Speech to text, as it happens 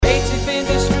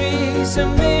news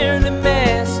are merely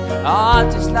mess.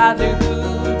 Artists'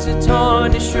 livelihoods are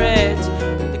torn to shreds.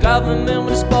 The government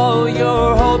will spoil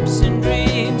your hopes and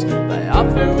dreams by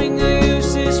offering a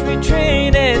useless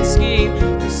retraining scheme.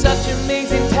 There's such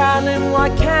amazing talent, why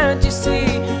can't you see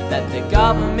that the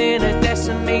government has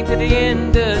decimated the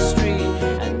industry?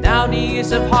 And now the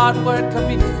years of hard work can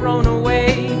be thrown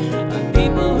away, and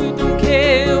people who don't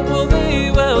care, well,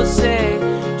 they will say,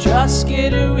 just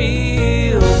get a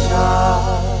real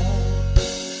job.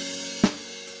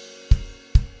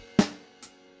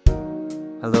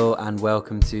 Hello and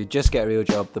welcome to Just Get a Real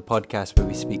Job, the podcast where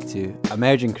we speak to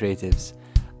emerging creatives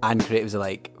and creatives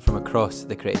alike from across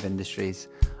the creative industries.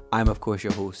 I'm of course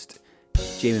your host,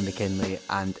 Jamie McKinley,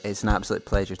 and it's an absolute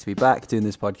pleasure to be back doing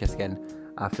this podcast again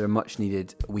after a much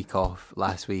needed week off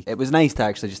last week. It was nice to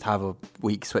actually just have a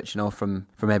week switching off from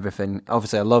everything.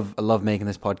 Obviously I love making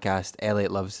this podcast.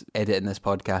 Elliot loves editing this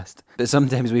podcast, but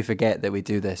sometimes we forget that we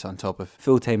do this on top of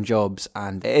full-time jobs,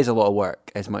 and it is a lot of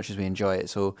work as much as we enjoy it.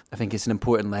 So I think it's an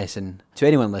important lesson to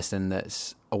anyone listening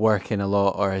that's working a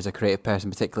lot, or as a creative person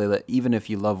particularly, that even if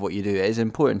you love what you do, it is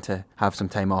important to have some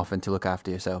time off and to look after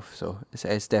yourself. So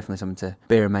it's definitely something to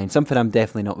bear in mind, something I'm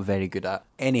definitely not very good at.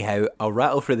 Anyhow, I'll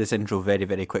rattle through this intro very,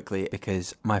 very quickly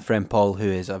because my friend Paul, who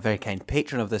is a very kind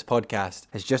patron of this podcast,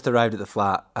 has just arrived at the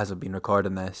flat as I've been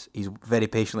recording this. He's very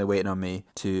patiently waiting on me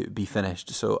to be finished,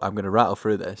 so I'm going to rattle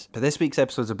through this. But this week's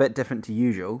episode is a bit different to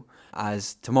usual,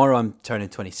 as tomorrow I'm turning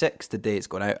 26. The day it's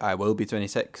going out, I will be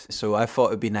 26. So I thought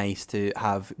it would be nice to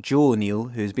have Joe O'Neill,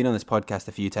 who's been on this podcast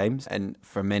a few times, and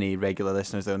for many regular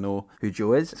listeners they'll know who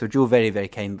Joe is. So Joe very, very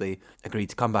kindly agreed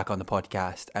to come back on the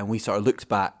podcast, and we sort of looked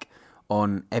back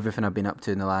on everything I've been up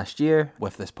to in the last year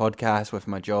with this podcast, with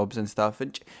my jobs and stuff.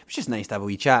 And it's just nice to have a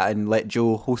wee chat and let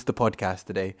Joe host the podcast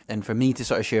today. And for me to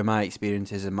sort of share my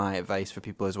experiences and my advice for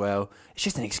people as well. It's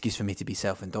just an excuse for me to be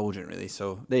self-indulgent, really.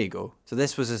 So there you go. So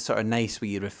this was a sort of nice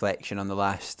wee reflection on the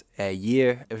last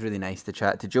year. It was really nice to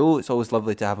chat to Joe. It's always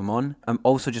lovely to have him on.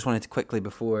 Also just wanted to quickly,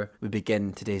 before we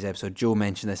begin today's episode, Joe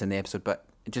mentioned this in the episode, but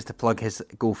just to plug his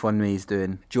GoFundMe he's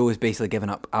doing. Joe has basically given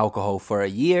up alcohol for a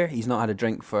year. He's not had a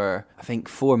drink for, I think,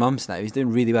 4 months now. He's doing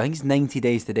really well. I think it's 90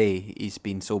 days today he's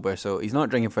been sober. So he's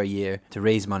not drinking for a year to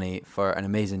raise money for an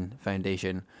amazing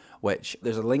foundation, which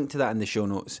there's a link to that in the show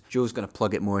notes. Joe's going to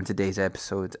plug it more in today's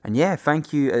episode. And yeah,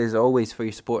 thank you as always for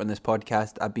your support on this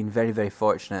podcast. I've been very, very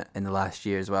fortunate in the last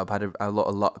year as well. I've had a lot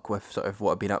of luck with sort of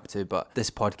what I've been up to, but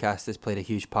this podcast has played a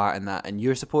huge part in that, and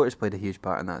your support has played a huge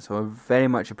part in that, so I very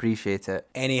much appreciate it.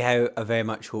 Anyhow, I very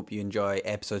much hope you enjoy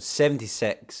episode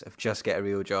 76 of Just Get a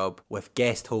Real Job with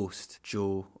guest host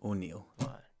Joe O'Neill. 1,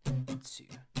 2,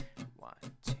 1,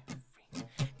 2, 3.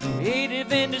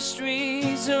 Creative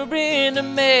industries are in a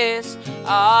mess.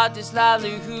 Artists'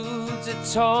 livelihoods are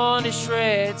torn to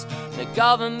shreds. The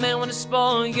government want to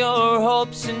spoil your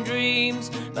hopes and dreams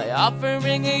by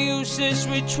offering a useless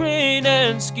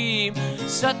retraining scheme.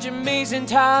 Such amazing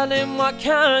talent, why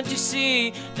can't you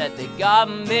see that the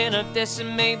government have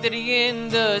decimated the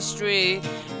industry?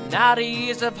 Now the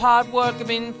years of hard work have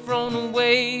been thrown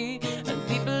away, and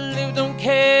people who don't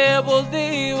care, well,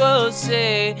 they will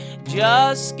say,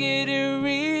 just get a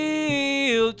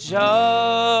real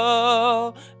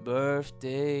job.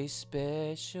 Birthday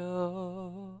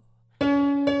special.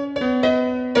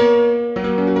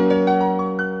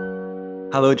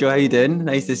 Hello Joe, how you doing?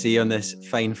 Nice to see you on this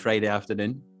fine Friday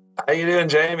afternoon. How you doing,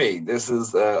 Jamie? This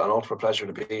is an ultimate pleasure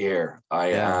to be here. I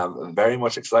am very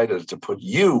much excited to put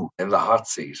you in the hot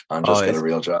seat and just get a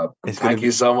real job. Thank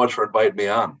you so much for inviting me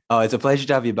on. Oh, it's a pleasure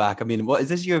to have you back. I mean, what is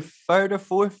this, your third or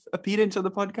fourth appearance on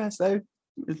the podcast now?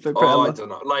 I don't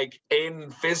know. Like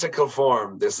in physical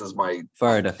form, this is my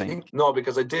third, I think. No,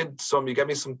 because I did some. You gave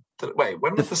me some. Wait,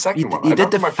 when was the second one? You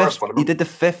did the first one. You did the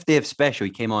 50th special.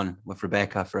 You came on with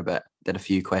Rebecca for a bit. Did a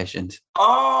few questions.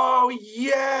 Oh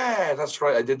yeah, that's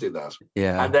right. I did do that.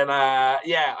 Yeah. And then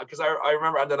because I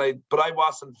remember. But I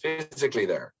wasn't physically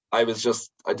there. I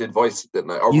did voice,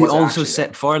 didn't I? Or you also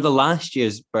sent for the last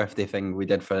year's birthday thing we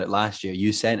did for it last year.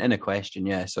 You sent in a question,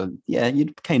 yeah. So yeah,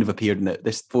 you'd kind of appeared in it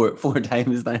this four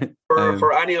times now.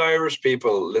 For any Irish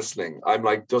people listening, I'm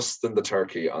like Dustin the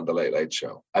Turkey on the Late Late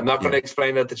Show. I'm not going to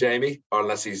explain that to Jamie, or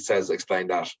unless he says explain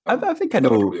that. I think I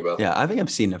know. Yeah, I think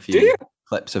I've seen a few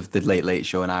clips of the Late Late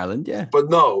Show in Ireland. Yeah, but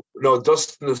no,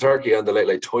 Dustin the Turkey on the Late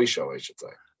Late Toy Show, I should say.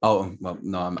 Oh, well,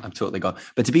 no, I'm totally gone.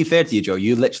 But to be fair to you, Joe,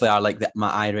 you literally are like my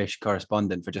Irish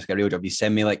correspondent for Just Get a Real Job. You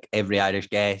send me like every Irish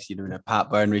guest. You're doing a Pat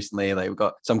Byrne recently. Like we've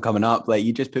got some coming up. Like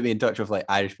you just put me in touch with like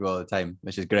Irish people all the time,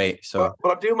 which is great. So,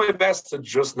 but I do my best to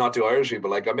just not do Irish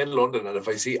people. Like I'm in London, and if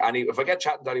I get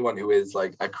chatting to anyone who is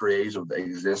like a creative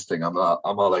existing, I'm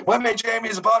all like, "When made Jamie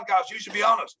is a podcast? You should be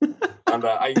on it." And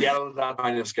I yell at that,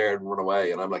 kind of scared and run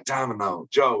away. And I'm like, "Damn it, no,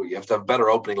 Joe, you have to have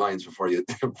better opening lines before you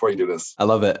do this." I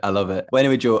love it. Well,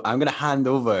 anyway, Joe, I'm going to hand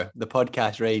over the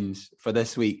podcast reins for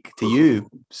this week to you.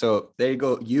 So there you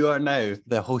go. You are now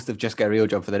the host of Just Get a Real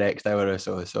Job for the next hour or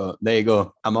so. So there you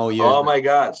go. I'm all yours. Oh my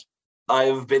God.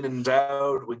 I've been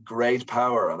endowed with great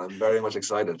power, and I'm very much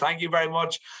excited. Thank you very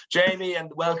much, Jamie,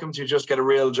 and welcome to Just Get a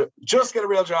Real Job,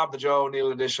 the Joe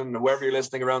O'Neill edition. Wherever you're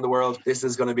listening around the world, this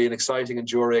is going to be an exciting,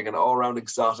 enduring, and all-round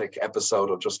exotic episode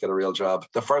of Just Get a Real Job.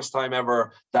 The first time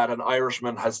ever that an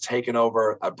Irishman has taken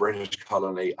over a British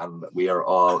colony, and we are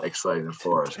all excited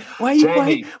for it.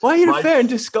 Why are you referring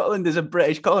to Scotland as a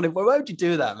British colony? Why would you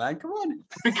do that, man? Come on.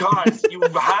 Because you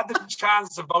had the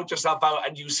chance to vote yourself out,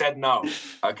 and you said no.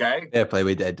 Okay. Yeah, play.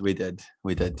 We did. That's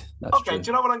okay, true. Do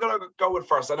you know what I'm going to go with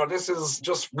first? I know this is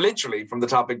just literally from the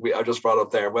topic I just brought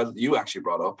up there. Well, you actually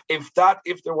brought up. If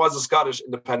there was a Scottish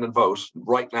independent vote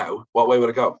right now, what way would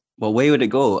it go? What way would it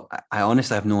go? I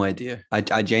honestly have no idea. I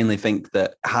genuinely think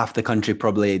that half the country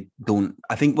probably don't.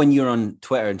 I think when you're on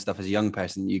Twitter and stuff as a young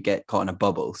person, you get caught in a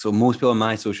bubble. So most people in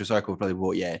my social circle would probably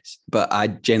vote yes. But I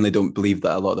genuinely don't believe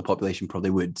that a lot of the population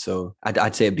probably would. So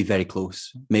I'd say it'd be very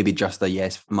close. Maybe just a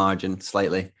yes margin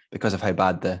slightly because of how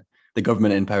bad the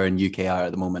government in power in UK are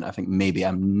at the moment. I think maybe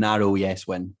a narrow yes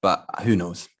win, but who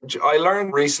knows? I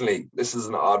learned recently, this is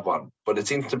an odd one, but it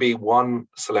seems to be one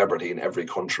celebrity in every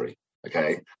country.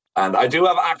 Okay. And I do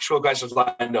have actual questions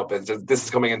lined up. This is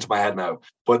coming into my head now.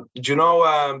 But do you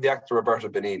know the actor Roberto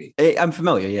Benigni? I'm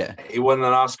familiar, yeah. He won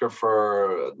an Oscar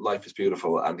for Life is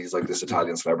Beautiful, and he's like this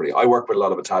Italian celebrity. I work with a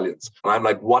lot of Italians, and I'm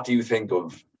like, what do you think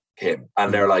of him?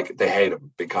 And they're like, they hate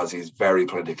him because he's very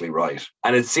politically right.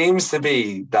 And it seems to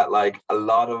be that like a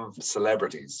lot of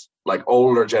celebrities, like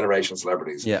older generation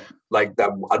celebrities, yeah, like that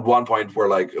at one point were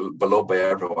like beloved by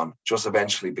everyone, just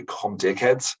eventually become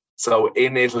dickheads. So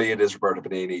in Italy, it is Roberto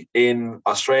Benigni. In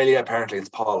Australia, apparently it's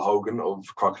Paul Hogan of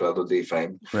Crocodile Dundee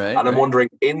fame. Right, and I'm wondering,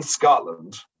 in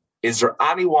Scotland, is there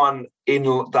anyone in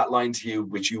that line to you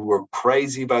which you were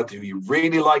crazy about, who you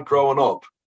really liked growing up,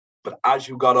 but as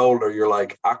you got older, you're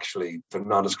like, actually, they're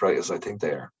not as great as I think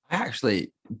they are? I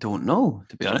actually don't know,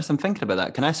 to be honest. I'm thinking about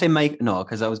that. Can I say Mike? No,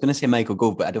 because I was going to say Michael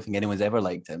Gove, but I don't think anyone's ever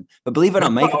liked him. But believe it or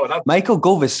not, Michael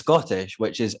Gove is Scottish,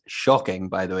 which is shocking,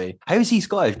 by the way. How is he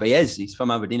Scottish? But he is. He's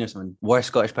from Aberdeen or something. Worst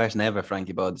Scottish person ever,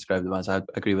 Frankie Ball described him as. I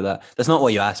agree with that. That's not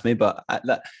what you asked me, but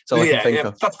that's all I can think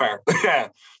of. That's fair. Yeah.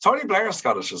 Tony Blair's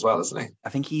Scottish as well, isn't he? I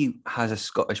think he has a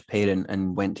Scottish parent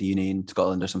and went to uni in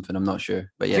Scotland or something. I'm not sure.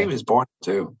 But yeah. I think he was born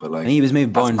too. But like, he was maybe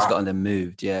born in Scotland and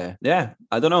moved. Yeah. Yeah.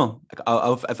 I don't know.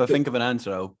 If I think of an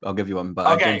answer, I'll give you one. But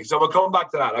okay, so we'll come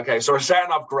back to that. Okay, so we're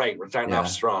starting off great. We're starting off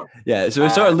strong. Yeah, so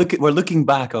we're looking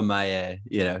back on my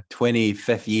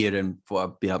 25th year and what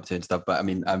I've been up to and stuff. But I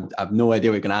mean, I've no idea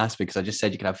what you're going to ask me because I just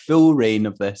said you can have full reign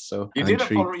of this. So you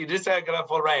did say I could have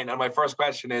full reign, and my first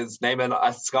question is name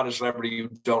a Scottish celebrity you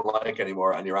don't like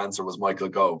anymore, and your answer was Michael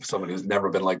Gove, someone who's never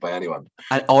been liked by anyone,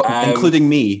 including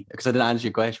me, because I didn't answer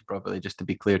your question properly. Just to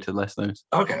be clear to the listeners.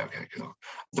 Okay, cool.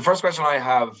 The first question I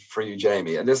have for you,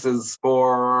 Jamie, and this is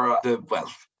for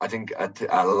I think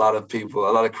a lot of people,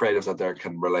 a lot of creatives out there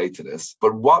can relate to this.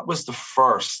 But what was the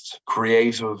first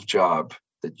creative job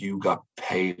that you got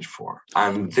paid for?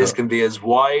 And this can be as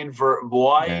wide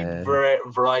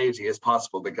variety as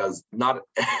possible, because not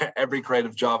every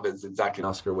creative job is exactly an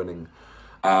Oscar-winning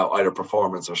either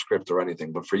performance or script or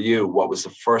anything. But for you, what was the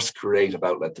first creative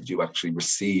outlet that you actually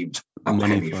received a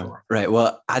penny for? Right.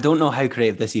 Well, I don't know how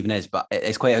creative this even is, but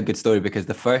it's quite a good story, because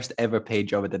the first ever paid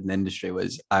job I did in the industry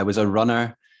was I was a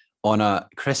runner on a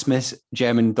Christmas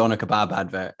German doner kebab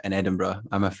advert in Edinburgh,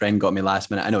 and my friend got me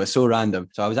last minute. I know, it's so random.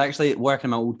 So I was actually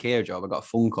working my old care job. I got a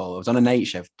phone call. I was on a night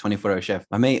shift, 24-hour shift.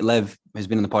 My mate Liv, who's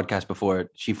been on the podcast before,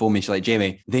 she phoned me. She's like,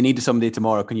 Jamie, they need somebody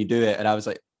tomorrow. Can you do it? And I was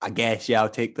like, I guess, yeah, I'll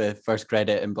take the first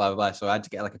credit and blah, blah, blah. So I had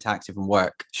to get like a taxi from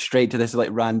work straight to this like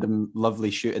random lovely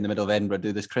shoot in the middle of Edinburgh,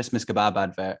 do this Christmas kebab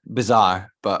advert.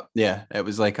 Bizarre, but yeah, it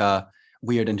was like a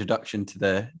weird introduction to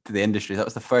the industry. That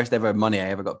was the first ever money I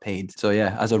ever got paid. So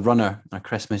yeah, as a runner on a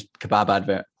Christmas kebab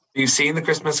advert. you seen the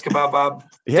Christmas kebab?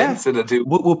 Yeah. Did it do?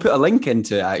 We'll put a link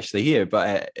into it actually here,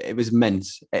 but it was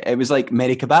mince. It was like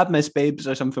Merry Kebab Miss Babes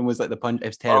or something was like the punch. It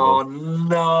was terrible. Oh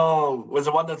no! Was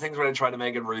it one of the things where they tried to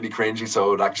make it really cringy so it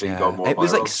would actually go more? It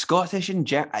was viral? like Scottish and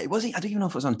it wasn't. I don't even know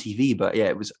if it was on TV, but yeah,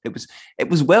 it was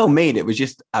well made. It was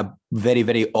just a very,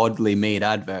 very oddly made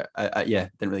advert.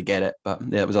 Didn't really get it, but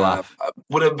yeah, it was a laugh.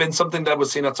 Would it have been something that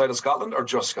was seen outside of Scotland or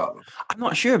just Scotland? I'm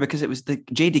not sure because it was the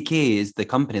JDK is the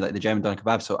company, like the German Doner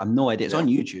Kebab. So I've no idea. It's on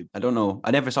YouTube. I don't know.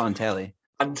 I never saw it on telly.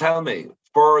 And tell me,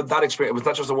 for that experience, was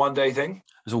that just a one-day thing?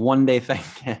 It was a one-day thing.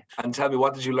 And tell me,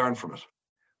 what did you learn from it?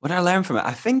 What did I learn from it?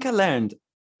 I think I learned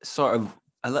sort of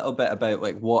a little bit about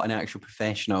like what an actual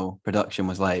professional production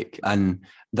was like, and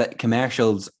that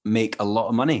commercials make a lot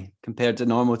of money compared to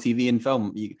normal TV and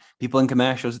film. People in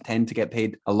commercials tend to get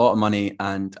paid a lot of money,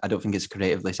 and I don't think it's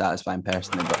creatively satisfying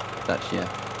personally, but that's,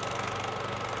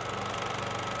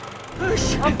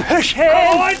 Push! I'm pushing!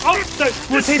 Oh,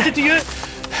 rotated to you.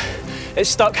 It's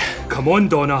stuck. Come on,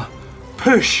 Donna.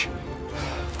 Push.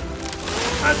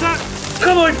 That's it.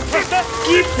 Come on.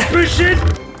 Keep pushing.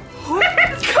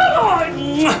 Come on.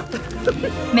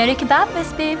 Merry Kebab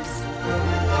Miss Babes.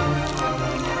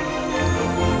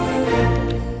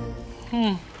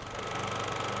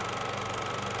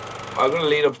 I'm going to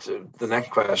lead up to the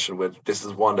next question with, this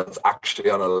is one that's actually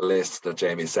on a list that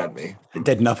Jamie sent me. it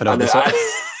did nothing of the sort.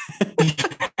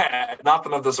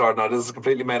 Nothing of the sort. No, this is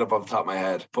completely made up off the top of my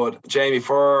head. But Jamie,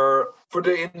 for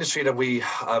the industry that we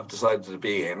have decided to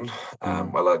be in,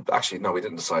 we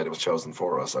didn't decide. It was chosen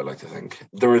for us, I like to think.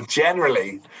 There are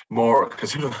generally more,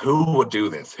 because who would do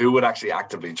this? Who would actually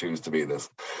actively choose to be this?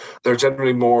 There are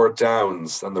generally more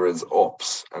downs than there is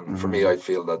ups. And for me, I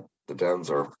feel that the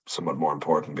downs are somewhat more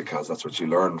important because that's what you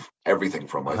learn everything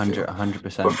from.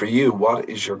 100%. But for you, what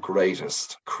is your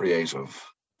greatest creative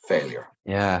failure?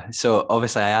 Yeah, so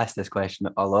obviously I asked this question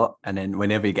a lot, and then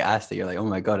whenever you get asked it, you're like, oh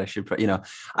my God, I should,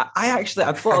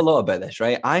 I've thought a lot about this,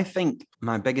 right? I think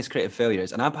my biggest creative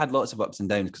failures, and I've had lots of ups and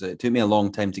downs because it took me a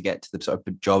long time to get to the sort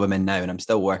of job I'm in now, and I'm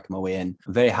still working my way in.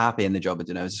 I'm very happy in the job I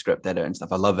do now as a script editor and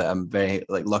stuff. I love it. I'm very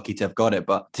lucky to have got it,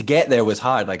 but to get there was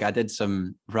hard. Like I did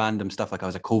some random stuff, like I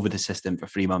was a COVID assistant for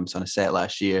 3 months on a set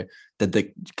last year, did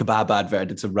the kebab advert, I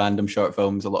did some random short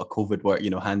films, a lot of COVID work,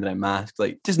 handing out masks,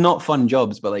 like just not fun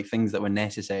jobs, but like things that were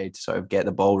necessary to sort of get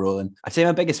the ball rolling. I'd say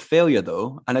my biggest failure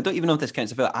though, and I don't even know if this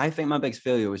counts as a failure, I think my biggest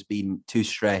failure was being too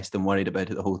stressed and worried about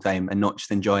it the whole time and not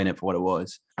just enjoying it for what it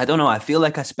was. I don't know. I feel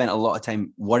like I spent a lot of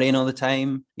time worrying all the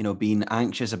time, being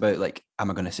anxious about like, am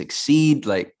I going to succeed?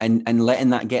 Like, and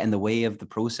letting that get in the way of the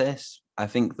process. I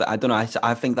think that,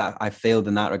 I think that I failed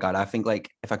in that regard. I think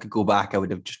like if I could go back, I would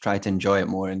have just tried to enjoy it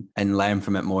more and learn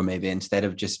from it more, maybe, instead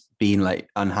of just being like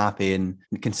unhappy and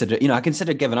I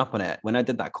considered giving up on it. When I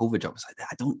did that COVID job, I was like,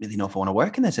 I don't really know if I want to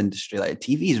work in this industry. Like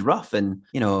TV is rough. And,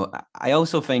 I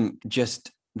also think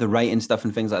just the writing stuff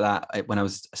and things like that, when I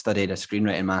was studied a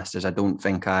screenwriting master's, I don't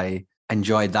think I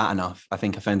enjoyed that enough. I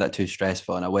think I found that too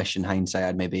stressful, and I wish in hindsight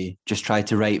I'd maybe just tried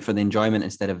to write for the enjoyment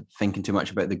instead of thinking too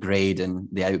much about the grade and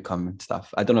the outcome and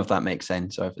stuff. I don't know if that makes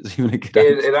sense or if it's even a good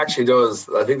answer. It actually does.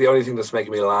 I think the only thing that's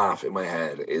making me laugh in my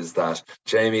head is that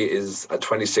Jamie is a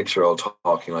 26-year-old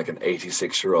talking like an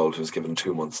 86-year-old who's given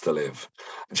 2 months to live.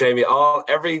 Jamie,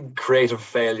 every creative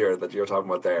failure that you're talking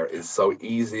about there is so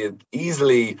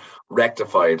easily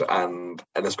rectified, and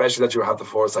especially that you have the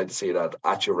foresight to see that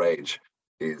at your age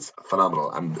is phenomenal,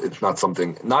 and it's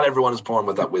not everyone is born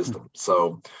with that wisdom.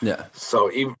 So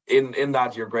even in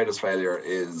that, your greatest failure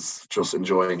is just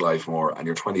enjoying life more, and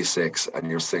you're 26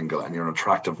 and you're single and you're an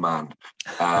attractive man.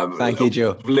 Thank you,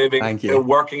 Joe.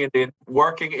 Working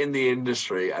in the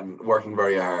industry and working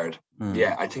very hard.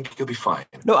 Yeah, I think you'll be fine.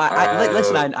 No,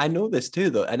 listen, I know this too,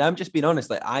 though, and I'm just being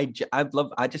honest. Like, I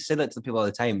just say that to people all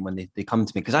the time when they come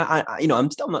to me, because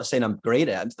I'm still not saying I'm great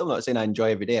at it. I'm still not saying I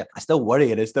enjoy every day. I still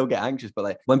worry and I still get anxious. But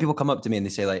like when people come up to me and they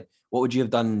say like, what would you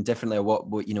have done differently, or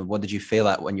what did you fail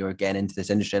at when you were getting into this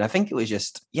industry? And I think it was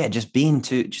I just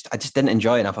didn't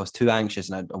enjoy it enough. I was too anxious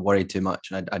and I worried too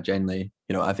much, and I generally,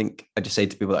 I think I just say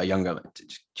to people that are younger, like,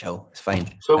 just chill, it's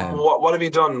fine. So what have you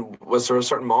done? Was there a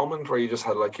certain moment where you just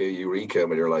had like a eureka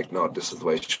and you're like, no, this is the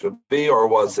way it should be, or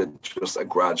was it just a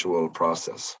gradual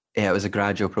process? Yeah, it was a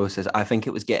gradual process. I think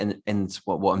it was getting in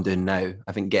what I'm doing now.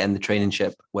 I think getting the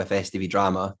traineeship with STV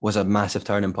Drama was a massive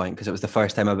turning point, because it was the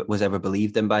first time I was ever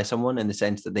believed in by someone, in the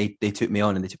sense that they took me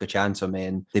on and they took a chance on me,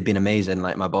 and they've been amazing.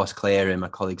 Like my boss Claire and my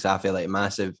colleague Zafia, like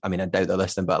massive, I mean, I doubt they're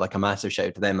listening, but like a massive shout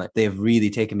out to them. Like they've really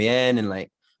taken me in and like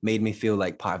made me feel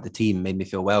like part of the team, made me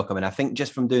feel welcome. And I think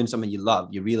just from doing something you love,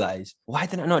 you realize, why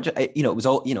didn't I not, it was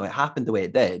all, it happened the way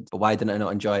it did, but why didn't I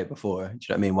not enjoy it before? Do you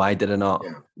know what I mean? Why did I not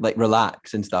like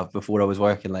relax and stuff before I was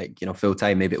working like, full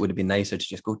time? Maybe it would have been nicer to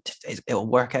just go, it'll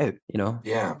work out,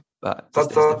 Yeah. But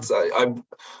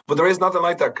but there is nothing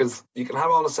like that, because you can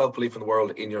have all the self-belief in the world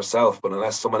in yourself, but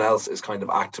unless someone else is kind of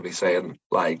actively saying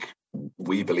like,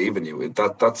 we believe in you,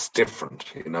 that's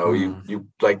different. You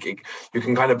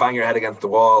can kind of bang your head against the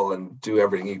wall and do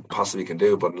everything you possibly can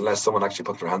do, but unless someone actually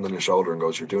puts their hand on your shoulder and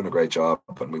goes, you're doing a great job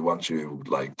and we want you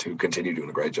like to continue doing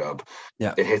a great job,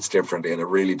 it hits differently, and it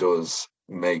really does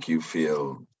make you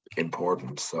feel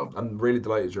important. So I'm really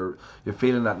delighted you're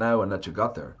feeling that now and that you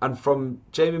got there. And from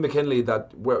Jamie McKinley,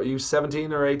 were you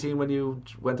 17 or 18 when you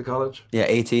went to college? Yeah,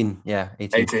 18. Yeah,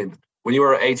 18. When you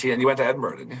were 18 and you went to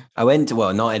Edinburgh, didn't you? I went to,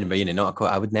 well, not Edinburgh,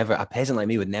 a peasant like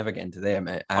me would never get into there,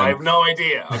 mate. I have no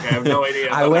idea. Okay, I have no idea.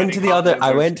 I went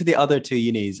to the other two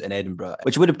unis in Edinburgh,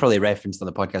 which would have probably referenced on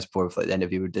the podcast before, for like the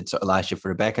interview we did sort of last year for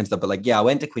Rebecca and stuff. But like, I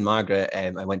went to Queen Margaret, I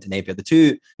went to Napier. The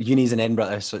two unis in Edinburgh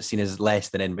are sort of seen as less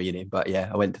than Edinburgh Uni, but yeah,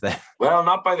 I went to them. Well,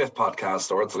 not by this podcast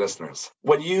or its listeners.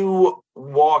 When you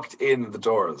walked in the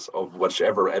doors of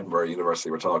whichever Edinburgh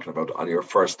University we're talking about on your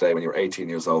first day when you were 18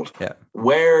 years old,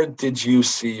 where did you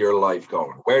see your life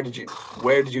going? Where did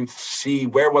you see,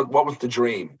 what was the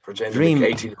dream for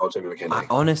 18-year-old Jamie McKinley? I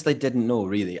honestly didn't know,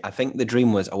 really. I think the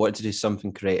dream was I wanted to do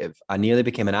something creative. I nearly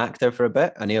became an actor for a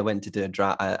bit. I nearly went to do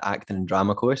a acting and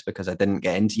drama course because I didn't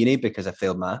get into uni because I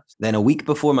failed maths. Then a week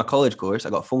before my college course, I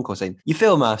got a phone call saying, you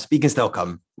failed maths, but you can still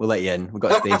come. We'll let you in. We've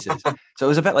got spaces. So it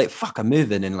was a bit like, fuck, I'm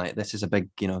moving and like, this is a big,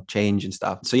 change and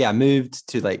stuff. So yeah, I moved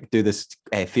to like do this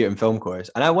theatre and film course,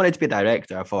 and I wanted to be a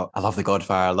director. I thought, I love The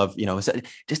Godfather. I love,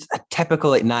 just a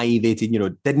typical like naive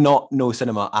 18-year-old. Did not know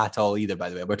cinema at all either, by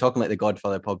the way. We're talking like The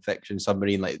Godfather, Pulp Fiction,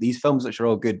 Submarine, like these films which are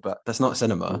all good, but that's not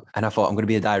cinema. And I thought, I'm going to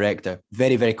be a director.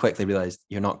 Very, very quickly realized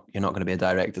you're not going to be a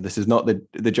director. This is not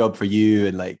the job for you.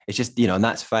 And like, it's just, and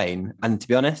that's fine. And to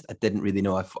be honest, I didn't really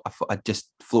know. I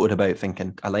just floated about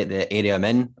thinking, I like the area I'm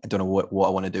in. I don't know what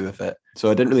I want to do with it. So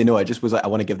I didn't really know. I just was like, I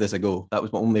want to give this a go. That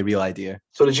was my only real idea.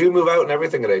 So did you move out and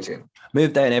everything at 18?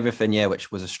 Moved out and everything, yeah,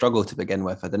 which was a struggle to begin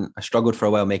with. I struggled for a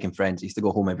while making friends. I used to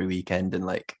go home every weekend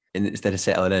and instead of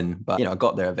settling in. But, I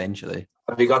got there eventually.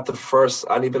 Have you got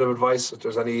any bit of advice? If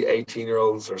there's any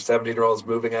 18-year-olds or 17-year-olds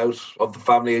moving out of the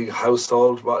family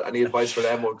household, any advice for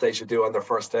them, what they should do on their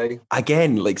first day?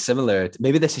 Again, like similar,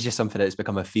 maybe this is just something that's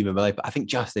become a theme of my life, but I think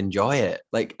just enjoy it.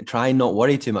 Like try and not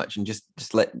worry too much and just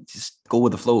go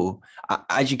with the flow.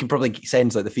 As you can probably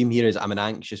sense, like the theme here is I'm an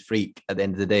anxious freak at the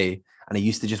end of the day. And I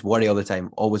used to just worry all the time,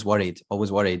 always worried.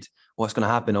 What's going to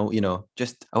happen?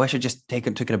 I wish I just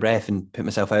took a breath and put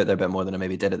myself out there a bit more than I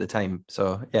maybe did at the time.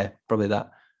 So yeah, probably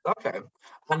that. Okay.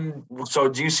 And so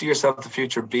do you see yourself in the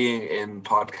future being in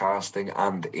podcasting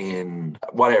and in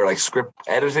whatever, like script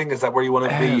editing? Is that where you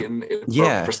want to be in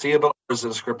foreseeable? Or is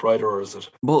it a script writer or is it?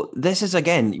 Well, this is,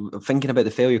 again, thinking about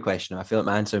the failure question. I feel like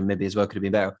my answer maybe as well could have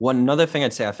been better. Another thing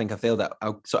I'd say, I think I failed at,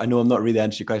 so I know I'm not really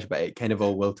answering your question, but it kind of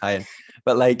all will tie in.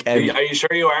 But like... are you sure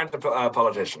you aren't a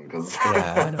politician? Because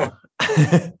yeah, I know.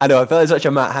 I know, I feel like such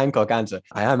a Matt Hancock answer.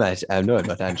 I am actually, no, I'm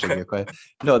not answering your question.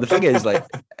 No, the thing is, like,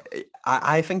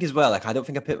 I think as well, like, I don't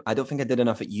think I did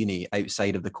enough at uni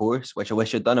outside of the course, which I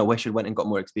wish I'd done. I wish I'd went and got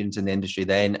more experience in the industry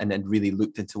then and then really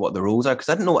looked into what the roles are, because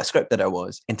I didn't know what a script editor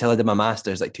was until I did my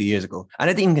master's like 2 years ago. And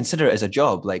I didn't even consider it as a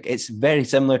job. Like, it's very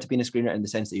similar to being a screenwriter in the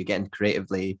sense that you're getting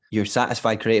creatively, you're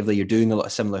satisfied creatively, you're doing a lot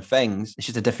of similar things. It's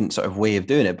just a different sort of way of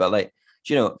doing it. But like,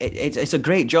 it's a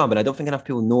great job, and I don't think enough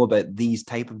people know about these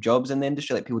type of jobs in the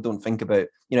industry. Like, people don't think about,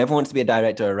 everyone wants to be a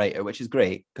director or a writer, which is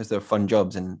great because they're fun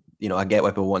jobs, and I get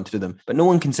why people want to do them. But no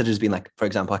one considers being, like, for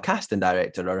example, a casting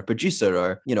director or a producer,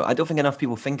 or I don't think enough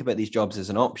people think about these jobs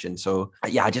as an option. So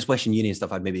yeah, I just wish in uni and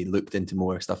stuff I'd maybe looked into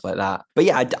more stuff like that. But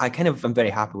yeah, I kind of am very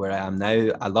happy where I am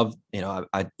now. I love,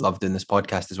 I love doing this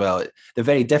podcast as well. They're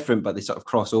very different, but they sort of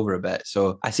cross over a bit.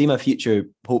 So I see my future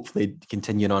hopefully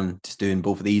continuing on just doing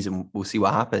both of these, and we'll see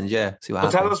what happens. Yeah, see what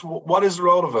happens. Tell us, what is the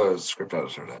role of a script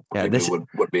editor then? Yeah, this would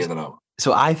be in the know.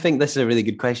 So I think this is a really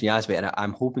good question you asked me, and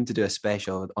I'm hoping to do a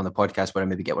special on the podcast where I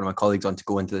maybe get one of my colleagues on to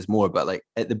go into this more. But like,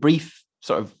 the brief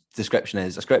sort of description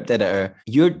is a script editor.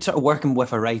 You're sort of working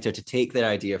with a writer to take their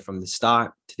idea from the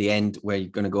start to the end where you're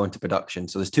going to go into production.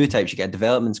 So there's two types. You get a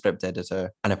development script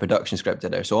editor and a production script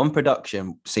editor. So on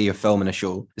production, say you're filming a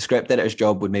show, the script editor's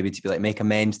job would maybe to be like make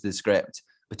amends to the script,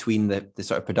 between the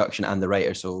sort of production and the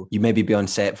writer. So you maybe be on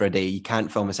set for a day, you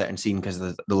can't film a certain scene because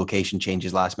the location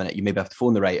changes last minute. You maybe have to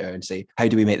phone the writer and say, how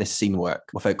do we make this scene work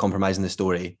without compromising the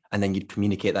story? And then you'd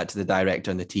communicate that to the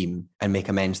director and the team and make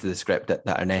amends to the script that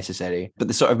are necessary. But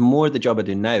the sort of more the job I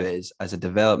do now is, as a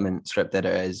development script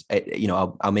editor, is,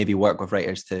 I'll maybe work with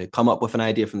writers to come up with an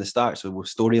idea from the start. So we'll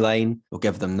storyline, we'll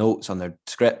give them notes on their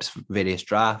scripts, various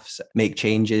drafts, make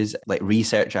changes, like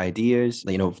research ideas.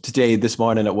 Today, this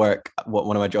morning at work,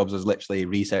 one of my jobs was literally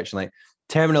researching like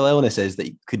terminal illnesses that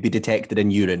could be detected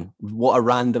in urine. What a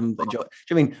random job.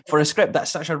 I mean, for a script, that's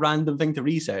such a random thing to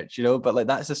research, but like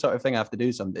that's the sort of thing I have to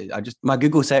do someday. My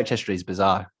Google search history is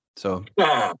bizarre. So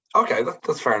yeah, okay,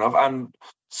 that's fair enough. And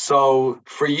so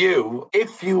for you,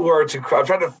 if you were to, I'm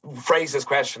trying to phrase this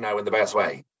question now in the best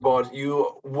way, but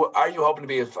are you hoping to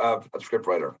be a script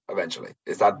writer eventually?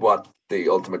 Is that what the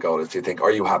ultimate goal is, do you think?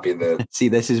 Are you happy in the... See,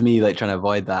 this is me like trying to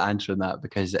avoid that answering that,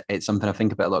 because it's something I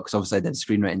think about a lot, because obviously I did a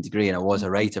screenwriting degree and I was a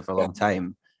writer for a long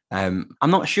time. I'm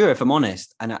not sure, if I'm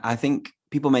honest. And I think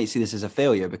people might see this as a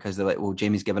failure because they're like, well,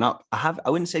 Jamie's given up. I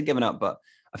wouldn't say given up, but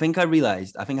I think I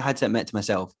had to admit to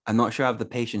myself, I'm not sure I have the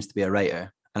patience to be a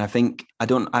writer. And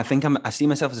I see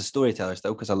myself as a storyteller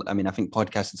still, because I think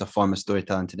podcasting is a form of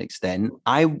storytelling to an extent.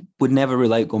 I would never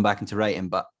rule out going back into writing,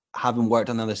 but having worked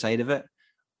on the other side of it,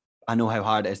 I know how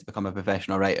hard it is to become a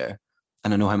professional writer,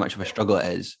 and I know how much of a struggle it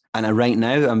is. And right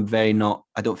now,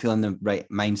 I don't feel in the right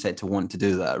mindset to want to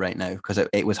do that right now, because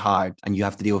it was hard, and you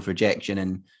have to deal with rejection,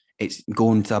 and it's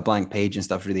going to a blank page and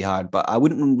stuff really hard. But I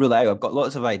wouldn't rule out. I've got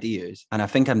lots of ideas, and I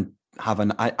think I'm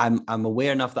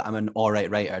aware enough that I'm an all right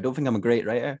writer. I don't think I'm a great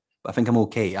writer, but I think I'm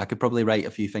okay. I could probably write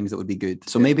a few things that would be good.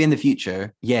 So maybe in the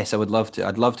future, yes, I would love to.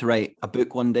 I'd love to write a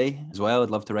book one day as well. I'd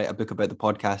love to write a book about the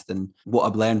podcast and what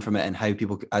I've learned from it, and how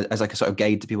people, as like a sort of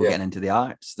guide to people getting into the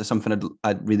arts. There's something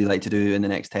I'd really like to do in the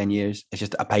next 10 years. It's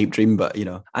just a pipe dream, but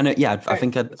I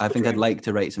think I'd like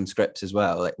to write some scripts as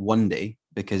well, like one day.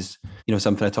 Because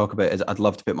something I talk about is I'd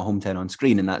love to put my hometown on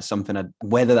screen, and that's something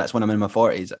whether that's when I'm in my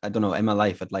 40s, I don't know, in my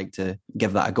life I'd like to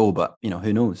give that a go, but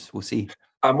who knows, we'll see.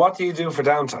 And what do you do for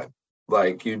downtime?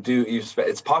 Like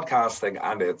it's podcasting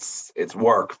and it's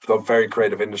work, very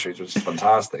creative industries, which is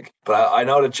fantastic. But I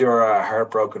know that you're a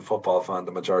heartbroken football fan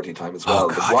the majority of the time as well.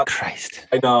 Oh God, Christ!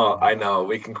 I know.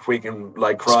 We can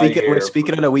like cry. We're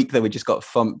speaking on a week that we just got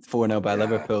thumped 4-0 by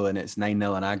Liverpool, and it's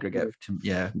 9-0 in aggregate.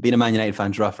 Being a Man United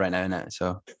fan's rough right now, isn't it?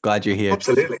 So glad you're here.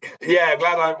 Absolutely. Yeah,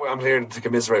 glad I'm here to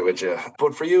commiserate with you.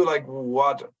 But for you, like,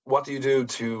 what do you do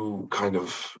to kind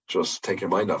of just take your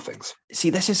mind off things? See,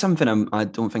 this is something I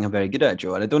don't think I'm very good at,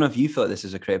 Joe. And I don't know if you feel like this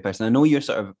as a creative person. I know you're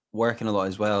sort of working a lot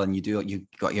as well, and you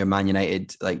got your Man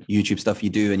United like YouTube stuff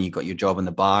you do, and you got your job in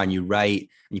the bar, and you write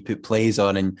and you put plays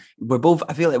on, and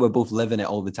I feel like we're both living it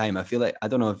all the time. I feel like, I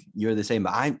don't know if you're the same,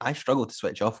 but I struggle to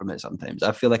switch off from it sometimes.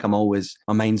 I feel like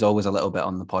my mind's always a little bit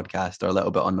on the podcast or a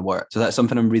little bit on the work. So that's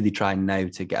something I'm really trying now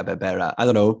to get a bit better at. I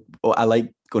don't know. I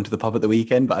like going to the pub at the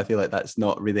weekend, but I feel like that's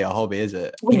not really a hobby, is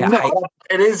it? No,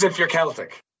 it is if you're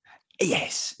Celtic.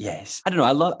 Yes. I don't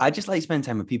know. I just like spending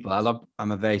time with people.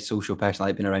 I'm a very social person. I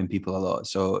like being around people a lot.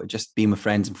 So just being with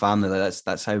friends and family,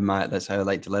 that's how I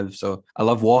like to live. So I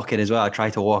love walking as well. I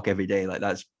try to walk every day. Like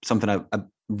that's something a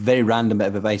very random bit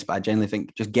of advice, but I generally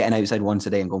think just getting outside once a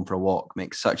day and going for a walk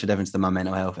makes such a difference to my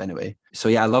mental health anyway. So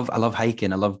yeah, I love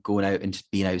hiking. I love going out and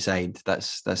just being outside.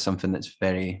 That's something that's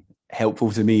very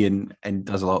helpful to me and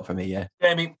does a lot for me. Yeah.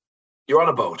 Jamie, you're on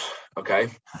a boat, okay?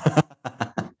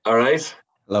 All right.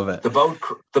 Love it. The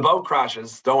boat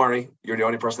crashes. Don't worry, you're the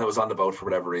only person that was on the boat for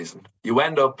whatever reason. You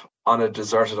end up on a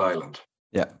deserted island.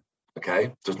 Yeah.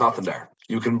 Okay. There's nothing there.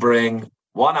 You can bring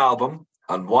one album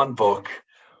and one book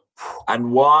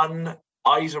and one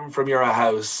item from your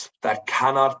house that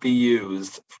cannot be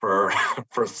used for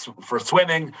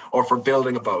swimming or for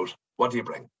building a boat. What do you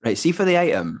bring? Right. See, for the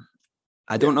item,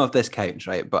 I don't know if this counts,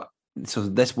 right? But so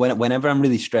this, whenever I'm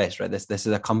really stressed, right, this is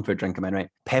a comfort drink of mine, right?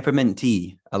 Peppermint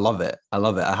tea. I love it. I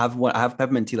have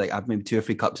peppermint tea, like I have maybe 2 or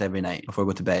 3 cups every night before I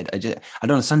go to bed. I don't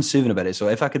know, something soothing about it. So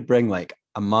if I could bring like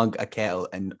a mug, a kettle,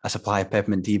 and a supply of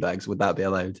peppermint tea bags, would that be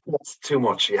allowed? That's too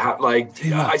much. You have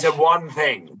I said one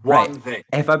thing. Thing.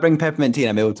 If I bring peppermint tea and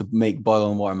I'm able to make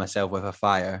boiling water myself with a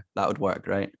fire, that would work,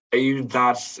 right? Are you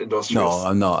that industrious? No,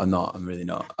 I'm not. I'm really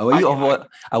not. I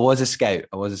was a scout.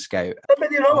 I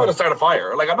mean, you know how to start a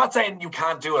fire. Like, I'm not saying you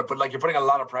can't do it, but like you're putting a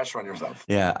lot of pressure on yourself.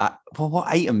 Yeah. What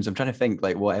items? I'm trying to think.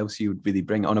 Like, what else you would really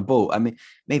bring on a boat? I mean,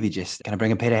 maybe just can I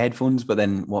bring a pair of headphones? But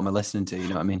then, what am I listening to? You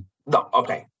know what I mean? No.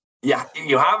 Okay. Yeah,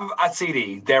 you have a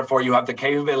CD, therefore you have the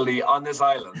capability on this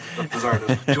island of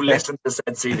deserters to listen to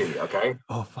said CD, okay?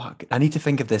 Oh, fuck. I need to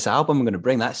think of this album I'm going to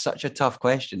bring. That's such a tough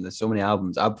question. There's so many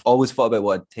albums. I've always thought about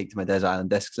what I'd take to my Desert Island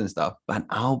Discs and stuff. But an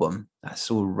album, that's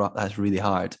really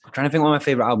hard. I'm trying to think what my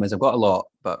favourite album is. I've got a lot,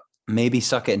 but maybe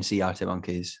Suck It and See Arctic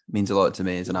Monkeys means a lot to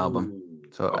me as an album.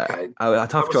 So okay. A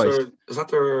tough choice. Is that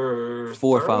their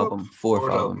Fourth album?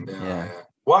 Yeah.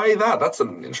 Why that? That's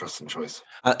an interesting choice.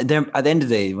 At the end of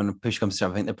the day, when push comes to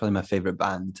shove, I think they're probably my favourite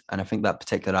band. And I think that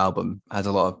particular album has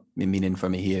a lot of meaning for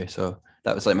me here. So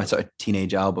that was like my sort of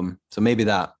teenage album. So maybe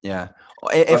that, yeah.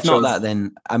 If not that,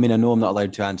 then, I mean, I know I'm not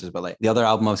allowed two answers, but like the other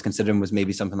album I was considering was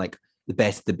maybe something like the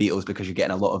best of the Beatles, because you're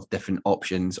getting a lot of different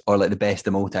options, or like the best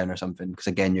of Motown or something, because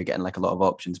again, you're getting like a lot of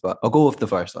options. But I'll go with the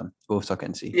first one. Go with Suck It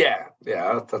and See. Yeah,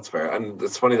 that's fair. And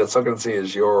it's funny that Suck It and See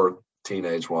is your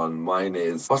teenage one. Mine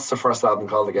is, what's the first album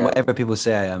called again? Whatever people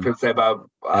say I am. People say about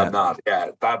I'm not. Yeah,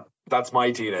 that's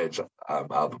my teenage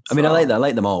album. I mean, I like that. I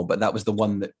like them all, but that was the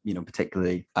one that, you know,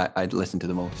 particularly I'd listen to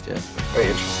the most. Yeah. Very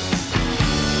interesting.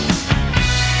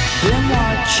 Been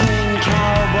watching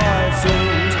cowboy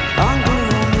films on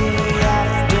gloomy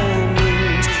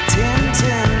afternoons,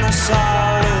 tinting the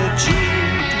solitude.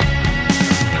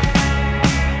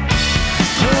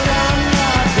 Put on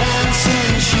your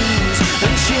dancing shoes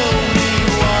and show me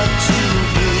what to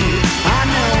do. I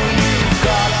know you've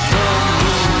got the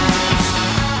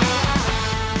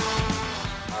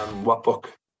moves. What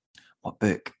book? What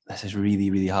book? This is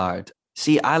really, really hard.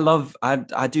 See, I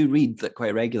do read like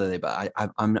quite regularly, but I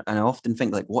often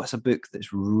think like, what's a book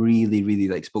that's really, really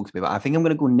like spoke to me? But I think I'm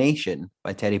going to go Nation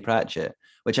by Terry Pratchett,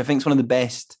 which I think is one of the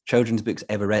best children's books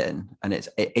ever written, and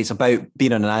it's about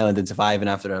being on an island and surviving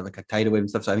after like a tidal wave and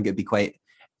stuff. So I think it'd be quite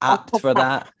apt for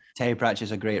that. Terry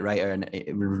Pratchett's a great writer, and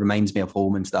it reminds me of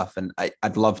home and stuff. And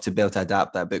I'd love to be able to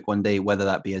adapt that book one day, whether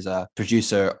that be as a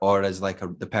producer or as like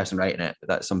the person writing it.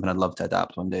 That's something I'd love to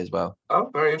adapt one day as well. Oh,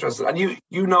 very interesting. And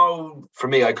you know, for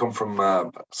me, I come from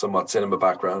a somewhat cinema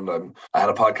background. I had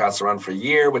a podcast around for a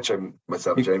year, which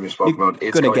myself and Jamie spoke about.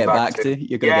 It's going to get back to.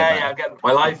 You're going to get back.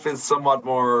 My life is somewhat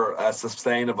more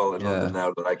sustainable in London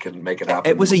now that I can make it happen.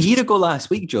 It was a year ago last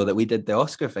week, Joe, that we did the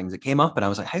Oscar things. It came up, and I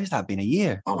was like, "How's that been a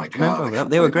year?" Oh my god,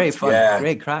 they were great fun. Yeah.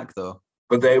 Great crack though.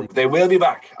 But they will be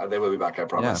back. They will be back, I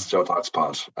promise. Yeah. Joe Talks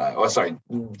Pod.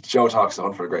 Joe Talks the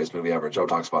Hunt for the Greatest Movie Ever. Joe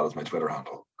Talks Pod is my Twitter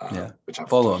handle. Which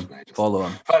follow him. Follow.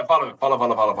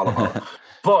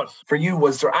 But for you,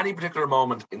 was there any particular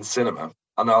moment in cinema,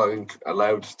 and I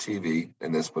allowed TV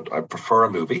in this, but I prefer a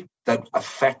movie, that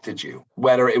affected you?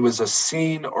 Whether it was a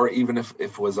scene or even if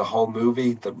it was a whole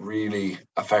movie that really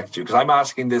affected you? Because I'm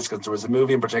asking this because there was a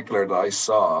movie in particular that I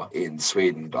saw in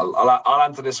Sweden. I'll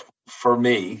answer this for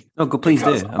me. Oh, please do.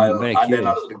 I'm very curious. And then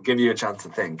I'll give you a chance to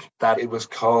think. That it was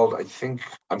called,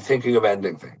 I'm thinking of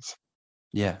ending things.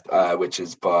 Yeah. Which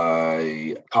is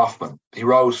by Kaufman. He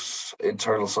wrote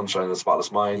Eternal Sunshine of the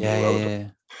Spotless Mind. Yeah.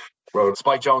 Wrote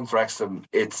Spike Jonze directs him.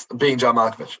 It's being John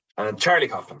Malkovich and Charlie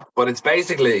Kaufman. But it's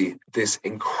basically this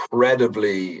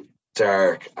incredibly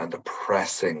dark and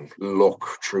depressing look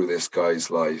through this guy's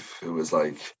life, who is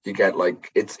like, you get like,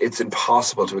 it's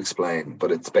impossible to explain, but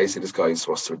it's basically this guy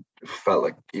felt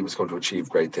like he was going to achieve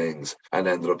great things and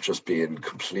ended up just being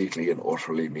completely and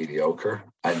utterly mediocre.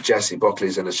 And Jessie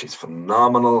Buckley's in it. She's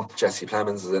phenomenal. Jesse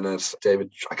Plemons is in it.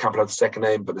 David, I can't pronounce the second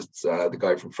name, but it's the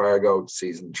guy from Fargo,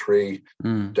 season 3,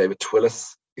 David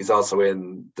Twillis. He's also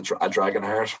in A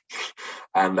Dragonheart,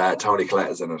 and Toni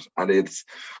Collette is in it. And it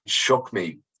shook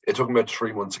me. It took me about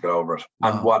 3 months to get over it.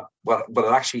 And but it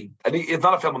actually, it's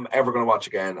not a film I'm ever going to watch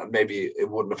again. And maybe it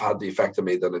wouldn't have had the effect on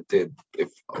me that it did if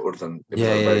it was a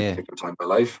very particular time in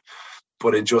my life.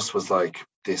 But it just was like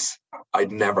this.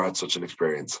 I'd never had such an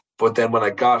experience. But then when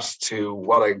I got to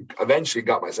what I eventually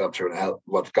got myself through and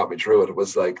what got me through it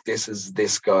was like, this is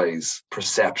this guy's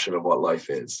perception of what life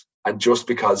is. And just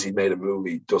because he made a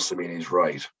movie doesn't mean he's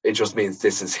right. It just means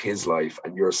this is his life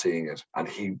and you're seeing it. And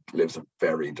he lives a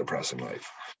very depressing life.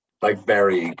 Like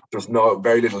there's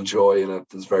very little joy in it.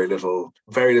 There's very little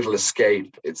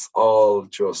escape. It's all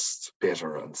just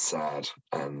bitter and sad.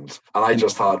 And I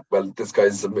just thought, well, this guy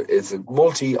is a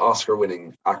multi-Oscar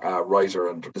winning writer,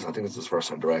 and I think it's his first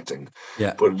time directing.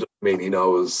 Yeah. But I mean, he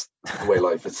knows the way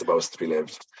life is supposed to be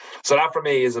lived. So that for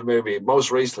me is a movie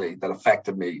most recently that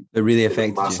affected me. It really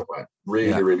affected in a massive way.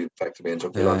 Really affected me and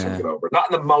took me a long time to get over. Not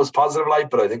in the most positive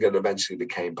light, but I think it eventually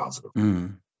became positive.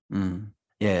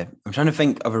 Yeah, I'm trying to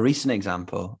think of a recent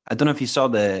example. I don't know if you saw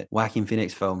the Joaquin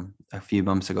Phoenix film a few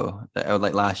months ago,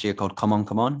 like last year, called Come On,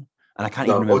 Come On. And I can't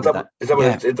No, even remember is that what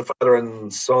Yeah. it's the father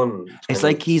and son? It's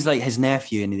like he's like his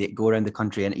nephew, and they go around the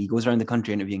country, and he goes around the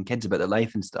country interviewing kids about their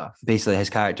life and stuff. Basically, his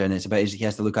character, and it's about he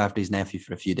has to look after his nephew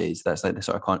for a few days. That's like the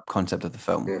sort of concept of the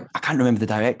film. Yeah. I can't remember the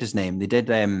director's name. They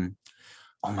did.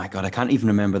 Oh my god, I can't even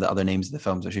remember the other names of the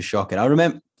films, which is shocking. I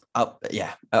remember.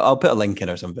 I'll put a link in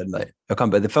or something. Like,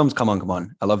 but the film's come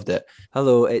on. I loved it.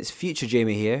 Hello, it's future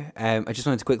Jamie here. I just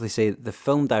wanted to quickly say the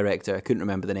film director I couldn't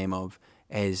remember the name of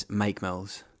is Mike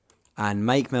Mills. And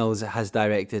Mike Mills has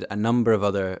directed a number of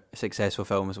other successful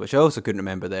films, which I also couldn't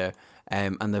remember there.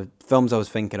 And the films I was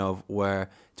thinking of were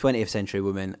 20th Century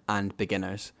Woman and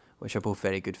Beginners, which are both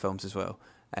very good films as well.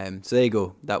 So there you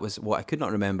go. That was what I could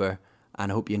not remember. And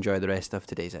I hope you enjoy the rest of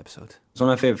today's episode. It's one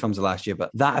of my favourite films of last year,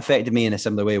 but that affected me in a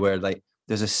similar way where, like,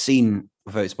 there's a scene,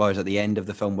 without spoilers, at the end of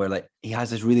the film where, like, he has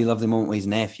this really lovely moment with his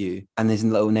nephew, and his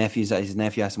little nephews that his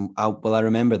nephew asks him, will I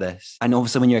remember this? And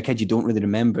obviously when you're a kid, you don't really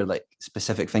remember, like,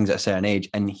 specific things at a certain age,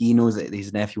 and he knows that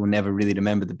his nephew will never really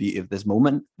remember the beauty of this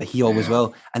moment, but he always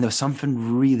will. And there was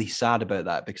something really sad about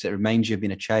that, because it reminds you of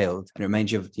being a child, and it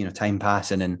reminds you of, you know, time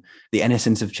passing and the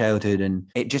innocence of childhood,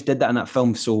 and it just did that in that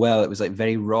film so well. It was, like,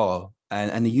 very raw,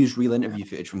 and they used real interview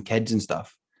footage from kids and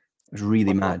stuff. It was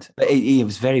really mad. But it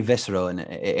was very visceral, and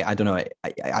I don't know.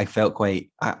 I felt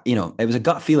quite, it was a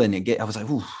gut feeling. I was like,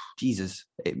 oh, Jesus.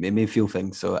 It made me feel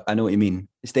things. So I know what you mean.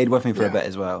 It stayed with me for a bit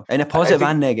as well, in a positive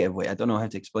and negative way. I don't know how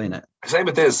to explain it. Same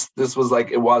with this. This was like,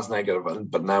 it was negative,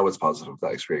 but now it's positive,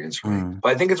 that experience for me. But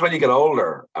I think it's when you get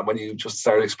older and when you just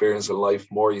start experiencing life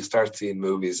more, you start seeing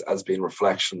movies as being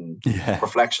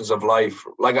reflections of life.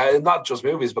 Like, not just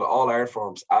movies, but all art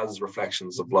forms as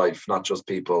reflections of life, not just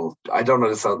people. I don't know,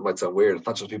 this might sound weird. It's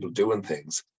not just people doing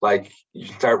things. Like, you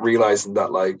start realizing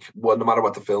that, like, well, no matter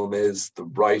what the film is, the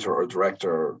writer or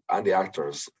director and the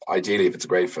actors, ideally, if it's a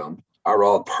great film, are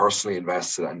all personally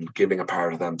invested and giving a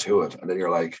part of them to it. And then you're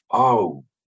like, oh,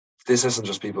 this isn't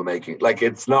just people making, like,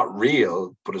 it's not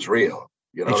real, but it's real.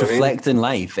 You know, it's reflecting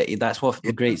life. That's what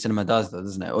great cinema does, though,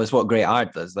 doesn't it? It's what great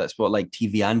art does. That's what, like,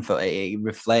 TV and film. It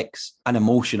reflects an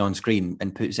emotion on screen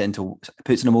and puts an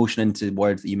emotion into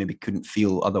words that you maybe couldn't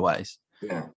feel otherwise.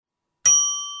 Yeah.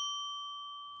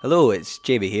 Hello, it's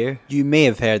JB here. You may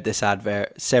have heard this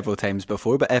advert several times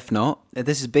before, but if not,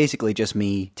 this is basically just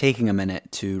me taking a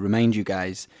minute to remind you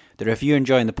guys that if you're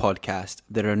enjoying the podcast,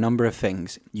 there are a number of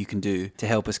things you can do to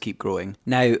help us keep growing.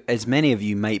 Now, as many of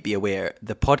you might be aware,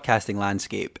 the podcasting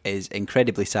landscape is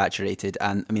incredibly saturated,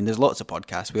 and I mean, there's lots of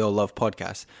podcasts. We all love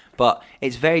podcasts, but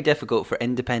it's very difficult for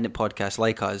independent podcasts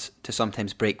like us to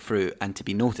sometimes break through and to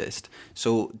be noticed.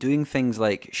 So doing things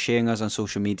like sharing us on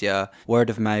social media, word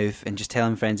of mouth, and just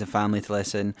telling friends and family to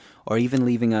listen, or even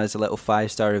leaving us a little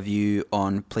 5-star review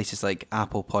on places like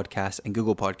Apple Podcasts and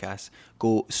Google Podcasts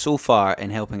go so far in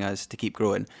helping us to keep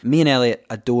growing. Me and Elliot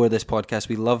adore this podcast.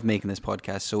 We love making this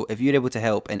podcast. So if you're able to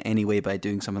help in any way by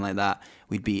doing something like that,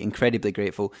 we'd be incredibly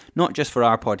grateful. Not just for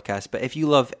our podcast, but if you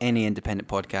love any independent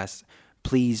podcast,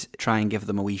 please try and give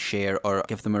them a wee share or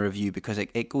give them a review, because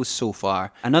it goes so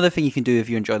far. Another thing you can do if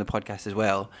you enjoy the podcast as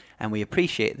well, and we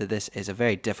appreciate that this is a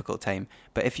very difficult time,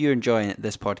 but if you're enjoying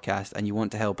this podcast and you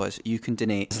want to help us, you can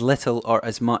donate as little or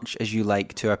as much as you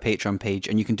like to our Patreon page,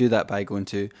 and you can do that by going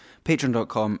to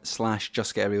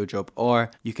patreon.com/justgetarealjob,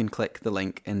 or you can click the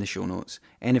link in the show notes.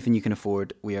 Anything you can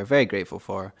afford, we are very grateful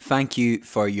for. Thank you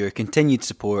for your continued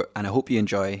support, and I hope you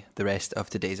enjoy the rest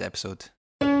of today's episode.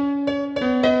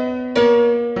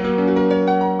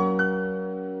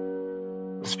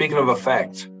 Speaking of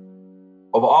effect,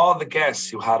 of all the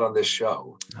guests you had on this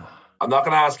show, I'm not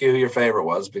going to ask you who your favorite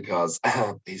was, because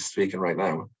he's speaking right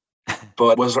now.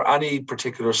 But was there any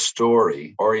particular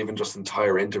story or even just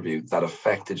entire interview that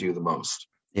affected you the most?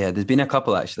 Yeah, there's been a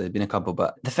couple, actually. There's been a couple.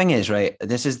 But the thing is, right,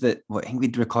 this is I think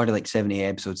we'd recorded like 70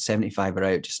 episodes, 75 are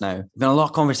out just now. There's been a lot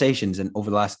of conversations over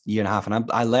the last year and a half,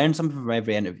 and I learned something from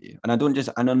every interview. And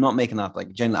I'm not making that up.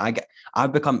 Like, generally,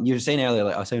 I've become, you were saying earlier,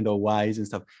 like, I sound all wise and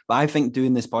stuff. But I think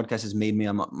doing this podcast has made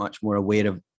me much more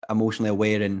emotionally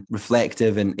aware and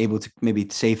reflective, and able to maybe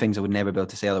say things I would never be able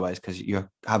to say otherwise, because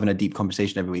you're having a deep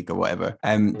conversation every week or whatever.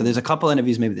 But there's a couple of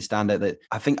interviews maybe that stand out that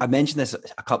I think I mentioned this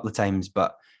a couple of times,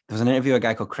 but there was an interview with a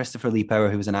guy called Christopher Lee Power,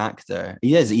 who was an actor.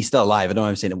 He's still alive. I don't know why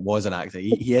I'm saying it was an actor.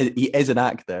 He is an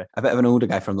actor. A bit of an older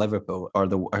guy from Liverpool or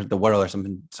the world or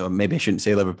something. So maybe I shouldn't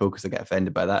say Liverpool because they get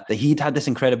offended by that. That he'd had this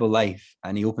incredible life,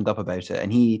 and he opened up about it,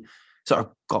 and he sort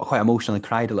of got quite emotional and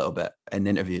cried a little bit in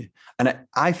the interview. And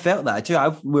I felt that too.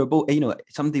 We were both, he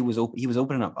was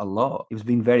opening up a lot. He was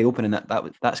being very open, and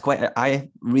that's quite, I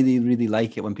really, really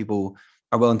like it when people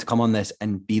are willing to come on this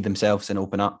and be themselves and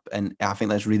open up. And I think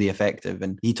that's really effective.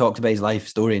 And he talked about his life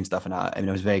story and stuff. And I mean,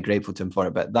 I was very grateful to him for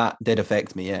it, but that did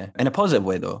affect me. Yeah. In a positive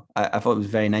way though. I thought it was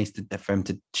very nice for him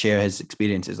to share his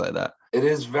experiences like that. It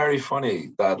is very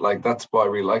funny that, like, that's what I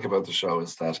really like about the show,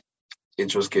 is that it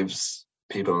just gives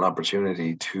people an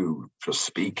opportunity to just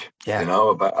speak, Yeah. you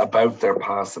know, about their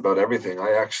past, about everything.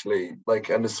 I actually like,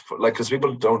 and it's like, because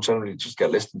people don't generally just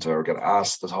get listened to or get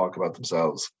asked to talk about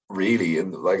themselves, really.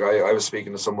 And like, I was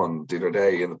speaking to someone the other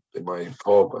day in my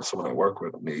pub, someone I work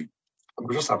with, and we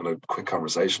were just having a quick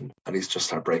conversation, and he's just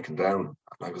started breaking down.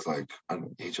 And I was like,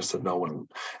 and he just said no one.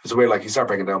 It's weird, like he started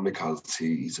breaking down because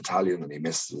he's Italian and he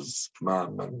misses his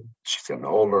mum, and she's getting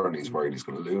older, and he's worried he's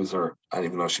going to lose her. And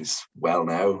even though she's well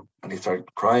now, and he started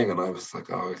crying, and I was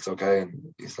like, oh, it's okay. And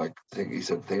he's like, he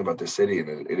said the thing about this city,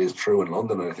 and it is true in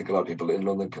London, and I think a lot of people in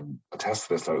London can attest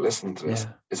to this, start listening to this,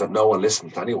 is that no one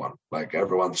listens to anyone. Like,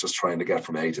 everyone's just trying to get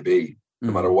from A to B,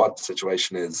 no matter what the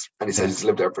situation is. And he said he's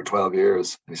lived there for 12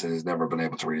 years, and he said he's never been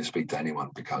able to really speak to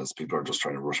anyone because people are just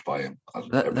trying to rush by him.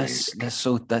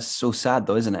 That's so sad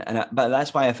though, isn't it? And but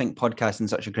that's why I think podcasting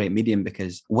is such a great medium,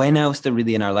 because when else they're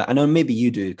really in our life? I know maybe you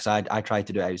do, because I try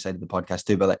to do it outside of the podcast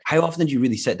too, but like, how often do you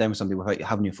really sit down with somebody without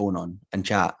having your phone on and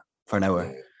chat for an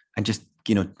hour and just,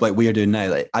 you know, like we are doing now?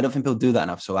 Like, I don't think people do that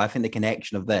enough. So I think the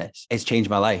connection of this has changed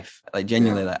my life. Like,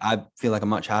 genuinely, like, I feel like a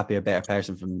much happier, better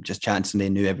person from just chatting to somebody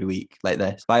new every week like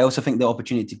this. But I also think the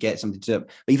opportunity to get something to do it,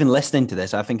 but even listening to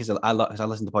this, I think, because I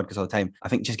listen to podcasts all the time, I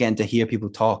think just getting to hear people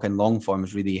talk in long form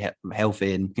is really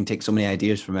healthy and can take so many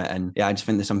ideas from it. And yeah, I just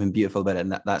think there's something beautiful about it.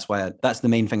 And that's why that's the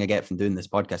main thing I get from doing this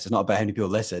podcast. It's not about how many people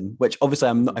listen, which obviously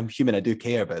I'm human. I do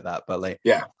care about that, but like,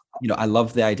 you know, I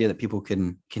love the idea that people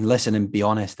can listen and be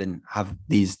honest and have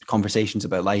these conversations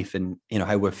about life and, you know,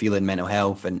 how we're feeling, mental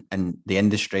health and the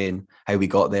industry and how we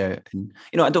got there. And,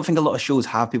 you know, I don't think a lot of shows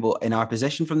have people in our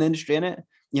position from the industry in it.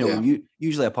 You know,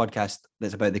 usually a podcast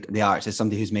that's about the arts is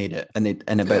somebody who's made it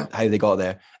and about how they got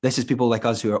there. This is people like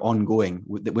us who are ongoing.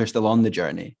 We're still on the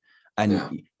journey.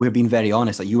 And we're being very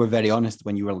honest. Like, you were very honest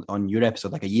when you were on your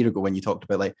episode like a year ago, when you talked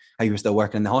about like how you were still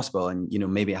working in the hospital and, you know,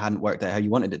 maybe it hadn't worked out how you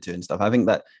wanted it to and stuff. I think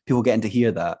that people getting to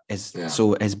hear that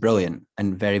is brilliant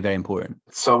and very, very important.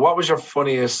 So what was your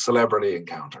funniest celebrity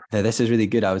encounter? Yeah, this is really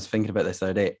good. I was thinking about this the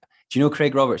other day. Do you know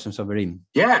Craig Roberts from Submarine?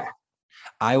 Yeah.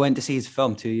 I went to see his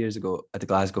film 2 years ago at the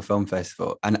Glasgow Film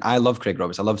Festival, and I love Craig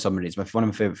Roberts. I love Submarine. It's one of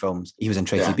my favourite films. He was in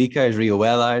Tracy Beaker as Rio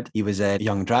Wellard. He was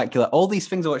Young Dracula. All these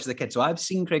things I watched as a kid. So I've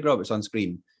seen Craig Roberts on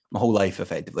screen my whole life,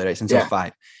 effectively, right, since I was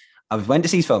 5. I went to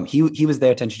see his film. He was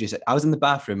there to introduce it. I was in the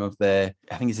bathroom of I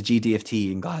think it's the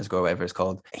GDFT in Glasgow or whatever it's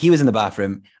called. He was in the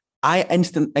bathroom. I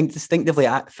instinctively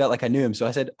felt like I knew him. So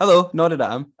I said, hello, nodded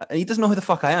at him. And he doesn't know who the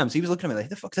fuck I am. So he was looking at me like, who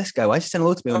the fuck's this guy? Why is he saying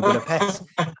hello to me on a piss?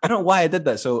 I don't know why I did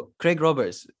that. So Craig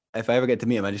Roberts, if I ever get to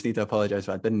meet him, I just need to apologize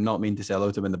for it. I did not mean to say hello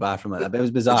to him in the bathroom like that. But it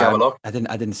was bizarre. Did you have a look? I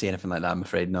didn't see anything like that, I'm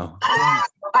afraid, no.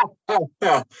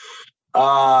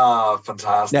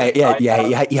 Fantastic.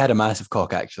 He had a massive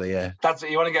cock, actually, yeah. That's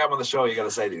you want to get him on the show, you got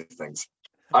to say these things.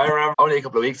 I remember only a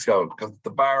couple of weeks ago, because the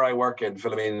bar I work in,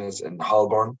 Philomene, in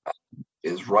Holborn,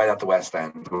 is right at the West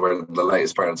End, where the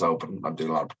latest part is open. I'm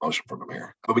doing a lot of promotion for them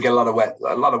here. But we get a lot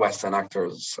of West End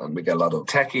actors, and we get a lot of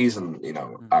techies and, you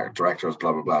know, art directors,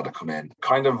 blah, blah, blah, to come in.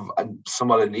 Kind of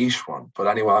somewhat a niche one, but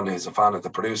anyone who's a fan of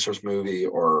the Producers movie,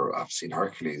 or I've seen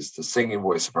Hercules, the singing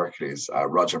voice of Hercules,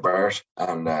 Roger Barrett,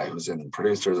 and he was in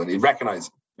Producers, and he'd recognize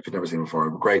him if you've never seen him before.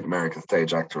 A great American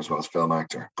stage actor as well as film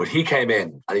actor. But he came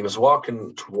in, and he was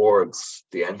walking towards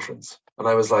the entrance. And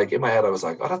I was like, in my head, I was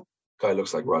like, oh, that guy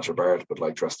looks like Roger Barrett, but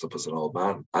like dressed up as an old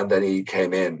man. And then he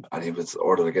came in and he was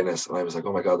ordered a Guinness, and I was like,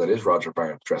 oh my God, that is Roger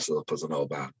Barrett dressed up as an old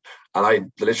man. And I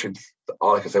literally,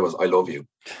 all I could say was, I love you.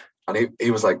 And he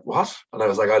was like, what? And I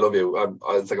was like, I love you. I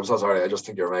was like, I'm so sorry. I just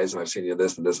think you're amazing. I've seen you in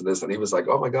this and this and this. And he was like,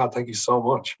 oh my God, thank you so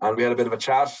much. And we had a bit of a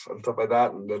chat and stuff like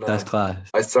that. And then that's class.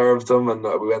 I served him, and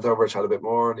we went over and chatted a bit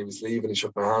more, and he was leaving. He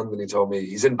shook my hand and he told me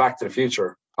he's in Back to the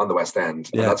Future on the West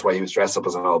End. And that's why he was dressed up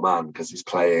as an old man, because he's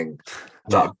playing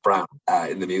Doc Brown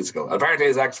in the musical. And apparently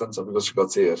it's excellent, so people should go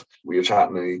see it. We were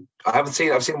chatting, and I've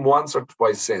seen him once or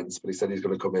twice since, but he said he's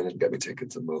going to come in and get me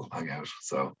tickets and we'll hang out.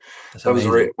 So that's that was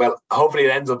well, hopefully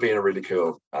it ends up being a really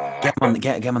cool. Get him on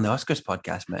the Oscars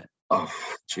podcast, mate. Oh,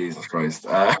 Jesus Christ.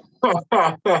 I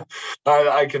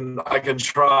can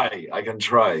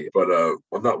try, but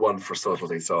I'm not one for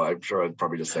subtlety, so I'm sure I'd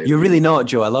probably just say you're really not,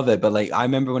 Joe. I love it. But like, I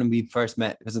remember when we first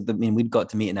met, because I mean, we'd got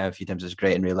to meet now a few times. It's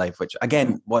great in real life, which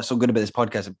again, what's so good about this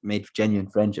podcast, I've made genuine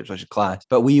friendships, which is class.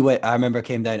 But I remember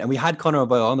came down and we had Conor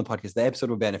Boyle on the podcast. The episode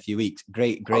will be in a few weeks.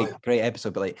 Great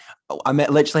episode. But like,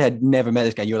 literally had never met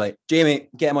this guy. You were like, Jamie,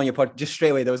 get him on your podcast just straight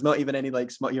away. There was not even any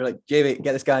like smart. You're like, Jamie,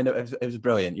 get this guy. And it was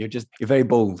brilliant. You're very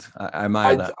bold. I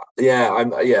admire that.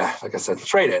 Like I said,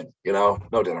 straight in,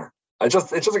 no dinner. It's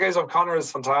just a case of Connor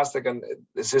is fantastic, and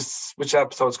it's just which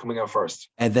episode's coming out first.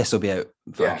 And this will be out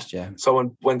first, yeah.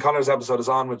 So when Connor's episode is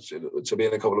on, which will be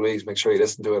in a couple of weeks, make sure you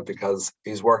listen to it because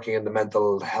he's working in the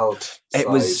mental health It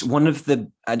side. was one of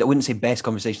the, I wouldn't say best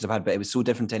conversations I've had, but it was so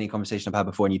different to any conversation I've had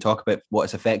before. And you talk about what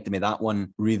has affected me. That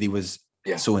one really was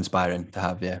so inspiring to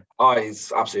have, yeah. Oh,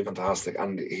 he's absolutely fantastic.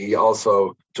 And he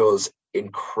also does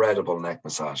incredible neck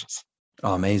massages.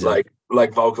 Oh, amazing.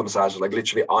 Like vocal massages, like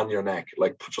literally on your neck,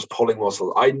 like just pulling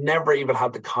muscles. I never even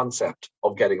had the concept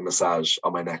of getting a massage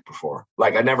on my neck before.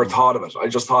 Like I never thought of it. I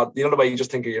just thought, the way you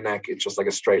just think of your neck, it's just like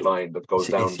a straight line that goes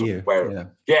down to here.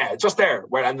 where, it's just there.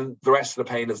 Where and then the rest of the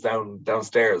pain is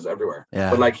downstairs everywhere.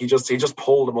 Yeah. But like he just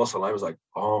pulled the muscle. And I was like,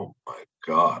 oh my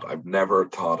God, I've never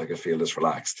thought I could feel this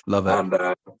relaxed. Love it.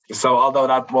 And so although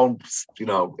that won't,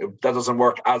 that doesn't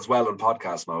work as well in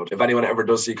podcast mode, if anyone ever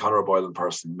does see Conor O'Boyle in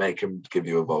person, make him give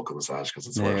you a vocal massage because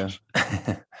it's worth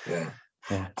it.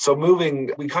 Yeah. So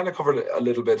we kind of covered a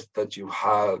little bit that you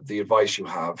have the advice you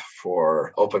have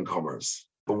for up and comers.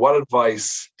 But what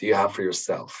advice do you have for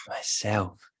yourself?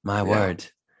 My word.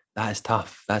 That is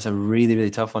tough. That's a really, really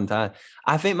tough one to have.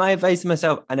 I think my advice to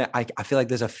myself, and I feel like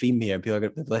there's a theme here. People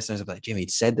the listeners are like, Jamie, you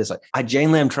said this. Like, I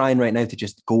genuinely am trying right now to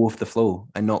just go with the flow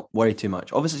and not worry too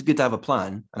much. Obviously, it's good to have a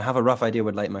plan and have a rough idea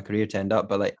where like my career to end up.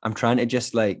 But like, I'm trying to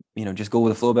just just go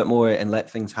with the flow a bit more and let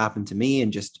things happen to me.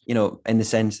 And just, in the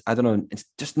sense, I don't know, it's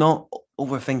just not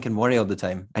overthink and worry all the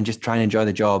time and just try and enjoy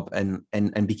the job and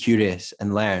be curious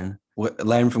and learn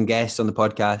from guests on the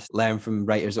podcast, learn from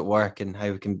writers at work and how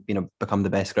we can, become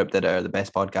the best script editor or the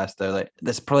best podcaster. Like,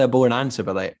 that's probably a boring answer,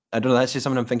 but like, I don't know. That's just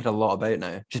something I'm thinking a lot about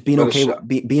now. Just being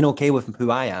being okay with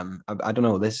who I am. I don't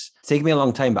know. This it's taken me a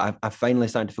long time, but I've finally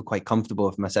started to feel quite comfortable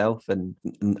with myself. And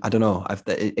I don't know.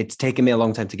 It's taken me a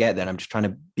long time to get there. And I'm just trying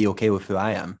to be okay with who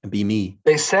I am and be me.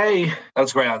 They say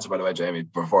that's a great answer, by the way, Jamie.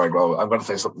 Before I go, I'm going to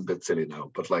say something a bit silly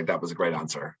now, but like that was a great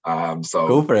answer. So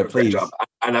go for it, please. Job.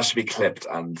 And that should be clipped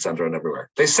and sent around everywhere.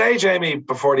 They say, Jamie,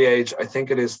 before the age, I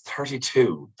think it is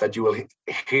 32, that you will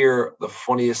hear the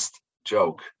funniest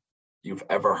joke you've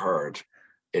ever heard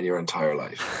in your entire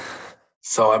life.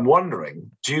 So I'm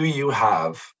wondering, do you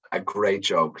have a great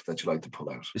joke that you like to pull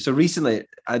out? So recently,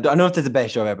 I don't know if it's the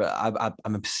best joke ever, but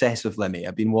I'm obsessed with Lemmy.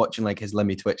 I've been watching like his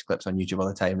Lemmy Twitch clips on YouTube all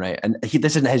the time, right? And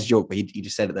this isn't his joke, but he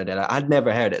just said it the other day. I'd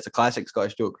never heard it. It's a classic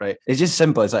Scottish joke, right? It's just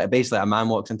simple. It's like basically a man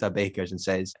walks into a baker's and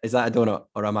says, "Is that a donut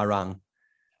or am I wrong?"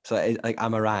 So like,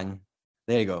 I'm a rang.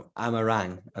 There you go. I'm a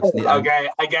rang. Okay,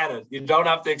 I get it. You don't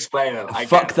have to explain it. I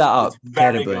fuck that up. It's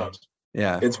very good.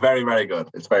 Yeah. It's very, very good.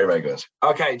 It's very, very good.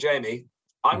 Okay, Jamie,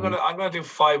 I'm gonna do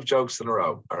 5 jokes in a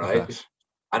row. All right. Okay.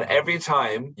 And every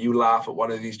time you laugh at one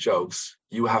of these jokes,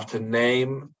 you have to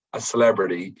name a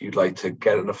celebrity you'd like to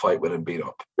get in a fight with and beat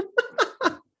up.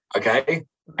 Okay?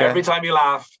 Every time you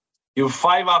laugh, you have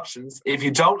 5 options. If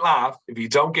you don't laugh, if you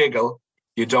don't giggle,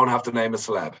 you don't have to name a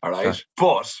celeb. All right. Okay.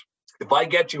 But if I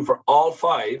get you for all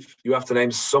 5, you have to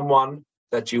name someone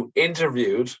that you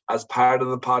interviewed as part of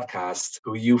the podcast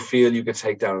who you feel you could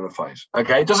take down in a fight.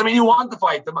 Okay? Doesn't mean you want to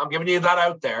fight them. I'm giving you that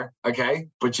out there. Okay?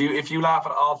 But if you laugh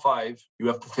at all 5, you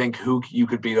have to think who you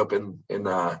could beat up in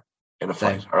a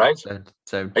fight. All right?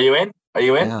 So are you in? Are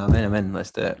you in? Yeah, I'm in.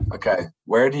 Let's do it. Okay.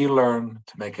 Where do you learn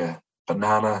to make a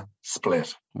banana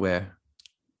split? Where?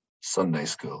 Sunday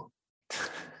school.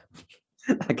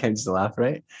 That counts as a laugh,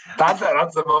 right? That's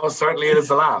the most certainly it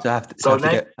is a laugh. So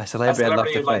get a celebrity I'd love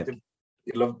to fight.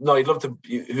 You'd love to.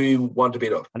 Who you want to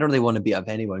beat up? I don't really want to beat up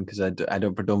anyone because I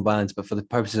don't condone violence. But for the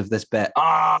purposes of this bet,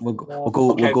 we'll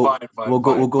go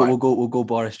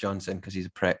Boris Johnson because he's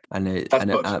a prick and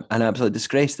an absolute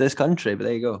disgrace to this country. But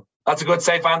there you go. That's a good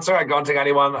safe answer. I don't think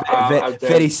anyone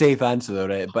very safe answer though,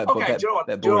 right? But okay, do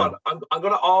you know what? I'm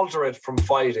going to alter it from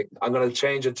fighting. I'm going to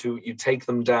change it to you take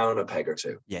them down a peg or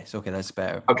 2. Yes, okay, that's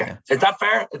better. Okay, yeah. Is that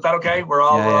fair? Is that okay? We're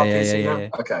all PC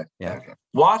now. Okay, yeah. Okay.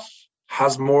 What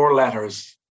has more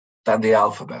letters than the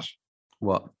alphabet?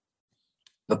 What?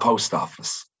 The post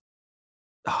office.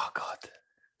 Oh God,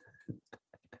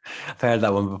 I've heard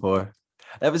that one before.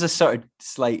 That was a sort of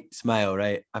slight smile,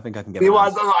 right? I think I can get it.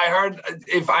 Was. I heard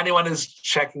if anyone is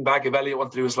checking back, if Elliot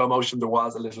wants to do a slow motion, there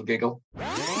was a little giggle.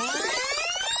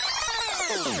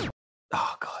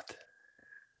 Oh God.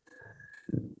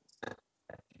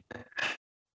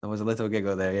 There was a little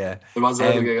giggle there, yeah. There was a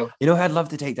little giggle. You know who I'd love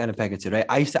to take down a peg or 2, right?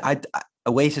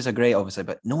 Oasis are great, obviously,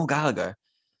 but Noel Gallagher.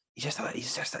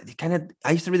 he kind of.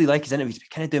 I used to really like his interviews, but he's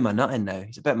kind of doing my nutting now.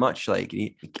 He's a bit much. Like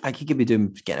he could be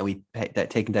getting a wee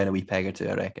taking down a wee peg or two.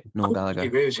 I reckon. No, Gallagher. I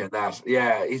agree with you on that.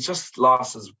 Yeah, he's just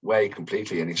lost his way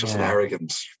completely, and he's just an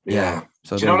arrogant. Yeah.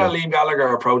 So do you know that Liam Gallagher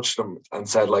approached him and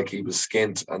said, like, he was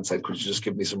skint and said, "Could you just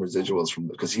give me some residuals from?"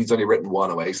 Because he's only written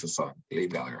one Oasis song,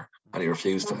 Liam Gallagher, and he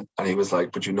refused to. And he was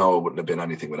like, "But it wouldn't have been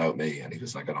anything without me." And he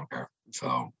was like, "I don't care."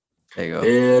 So there you go.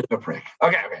 Bit of a prick.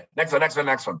 Okay. Next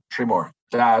one. 3 more.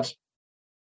 Dad,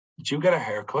 did you get a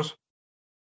haircut?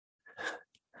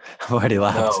 I've already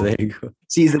laughed. No. So there you go.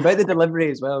 See, it's about the delivery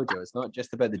as well, Joe. It's not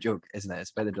just about the joke, isn't it?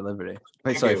 It's about the delivery.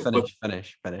 Wait, sorry.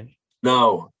 Finish.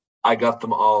 No, I got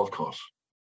them all cut.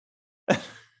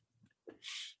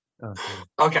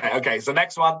 Okay. So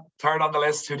next one, third on the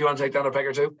list. Who do you want to take down a peg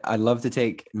or two? I'd love to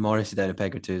take Morrissey down a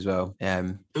peg or two as well.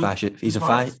 He's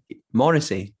Morrissey?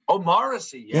 Morrissey. Oh,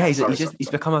 Morrissey. Yeah, he's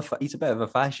become he's a bit of a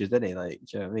fascist, isn't he? Like,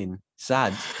 do you know what I mean?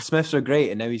 Sad. The Smiths are great,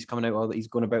 and now he's coming out. He's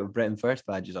going about with Britain First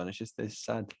badges on. It's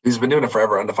sad. He's been doing it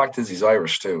forever, and the fact is he's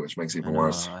Irish too, which makes it even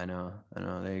worse. I know.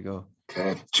 There you go.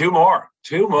 Okay, two more.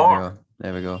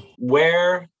 There we go.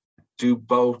 Where do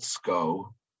boats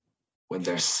go when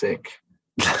they're sick?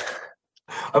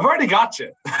 I've already got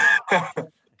you.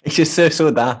 It's just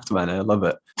so daft, man. I love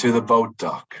it. To the boat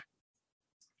dock.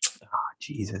 Oh,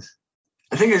 Jesus.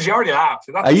 The thing is, you already laughed.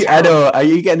 I know. Are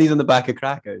you getting these on the back of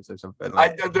Krakos or something?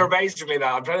 They're basically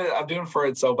that. I'm doing for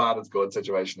it so bad it's good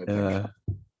situation. I think.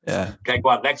 Yeah. Okay, go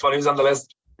on. Next one. Who's on the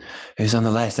list? Who's on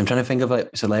the list? I'm trying to think of like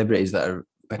celebrities that are.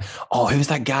 Oh, who's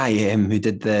that guy? Who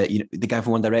did the guy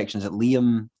from One Direction? Is it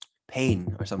Liam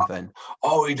Payne or something?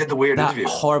 Oh, he did the weird interview.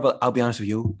 Horrible. I'll be honest with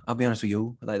you.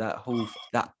 Like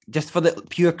that just for the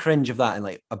pure cringe of that and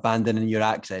like abandoning your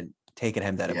accent, taking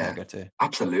him down a peg or two.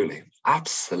 Absolutely.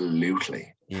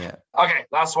 Yeah. Okay,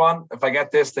 last one. If I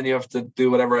get this, then you have to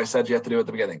do whatever I said you have to do at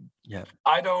the beginning. Yeah.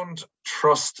 I don't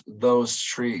trust those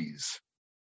trees.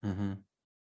 Mm-hmm.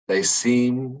 They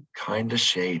seem kind of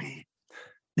shady.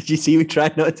 Did you see me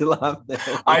try not to laugh there?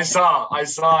 I saw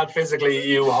it physically,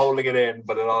 you holding it in,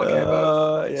 but it all came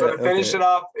out. So to finish it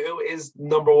off, who is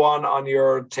number one on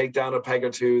your take down a peg or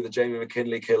two, the Jamie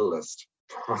McKinley kill list?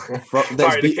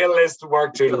 The kill list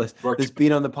work too. There's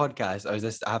been on the podcast, or is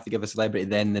this I have to give a celebrity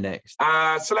then the next?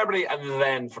 Celebrity and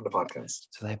then from the podcast.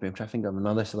 Celebrity. I'm trying to think of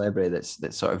another celebrity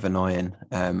that's sort of annoying.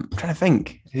 I'm trying to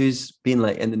think who's been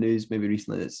like in the news maybe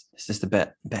recently that's just a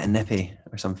bit nippy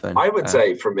or something. I would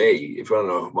say for me, if you want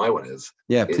to know who my one is.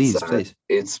 Yeah, please.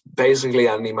 It's basically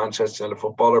any Manchester United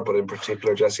footballer, but in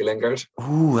particular Jesse Lingard.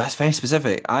 Ooh, that's very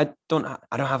specific. I don't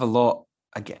have a lot.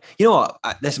 You know what?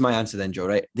 This is my answer then, Joe,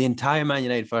 right? The entire Man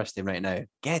United first team right now,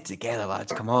 get together,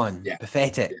 lads. Come on. Yeah.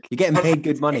 Pathetic. You're getting paid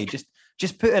good money.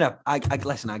 Just put in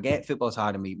listen, I get football's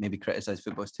hard and we maybe criticise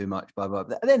football's too much, blah, blah.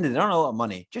 But at the end of the day, they're not a lot of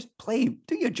money. Just play,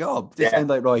 do your job. Just sound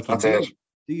like Roy Keane.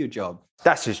 Do your job.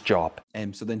 That's his job.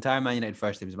 So the entire Man United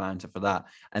first team is my answer for that.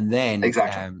 And then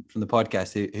from the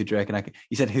podcast, who do you reckon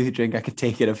you said who do you think I could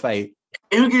take in a fight?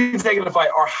 Who can you take in a fight,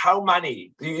 or how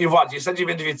many? You said you've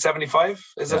interviewed 75?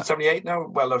 Is it 78 now?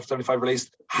 Well, 75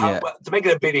 released. To make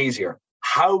it a bit easier,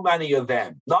 how many of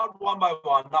them, not one by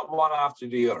one, not one after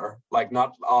the other, like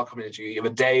not all coming at you, you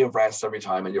have a day of rest every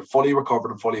time and you're fully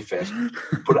recovered and fully fit.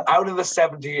 But out of the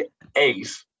 78,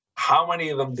 how many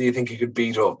of them do you think you could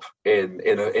beat up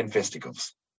in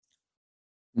fisticuffs?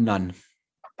 None.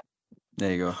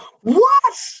 There you go.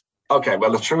 What? Okay,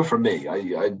 well, it's true for me.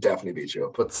 I definitely beat you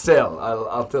up, but still,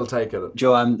 I'll still take it.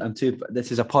 Joe, I'm too.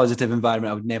 This is a positive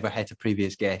environment. I would never hit a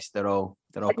previous guest. They're all.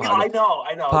 I know.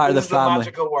 Part this of the family.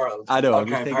 Magical world. I know. Okay, I'm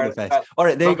just taking the piss. All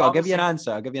right, there you go. I'll give you an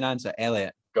answer.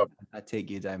 Elliot. Go. I take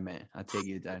you down, mate. I take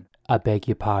you down. I beg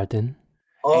your pardon.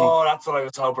 Oh, that's what I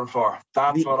was hoping for.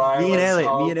 Me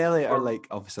and Elliot are like,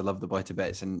 obviously love the boy to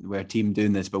bits and we're a team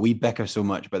doing this, but we bicker so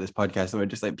much about this podcast and we're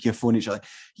just like, your phone each other,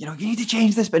 you need to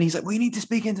change this, but he's like, we need to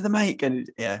speak into the mic. And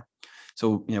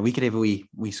so, we could have a wee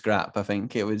scrap. I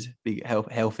think it would be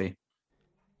healthy.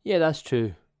 Yeah, that's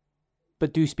true.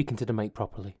 But do speak into the mic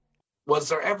properly. Was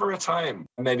there ever a time,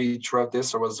 maybe throughout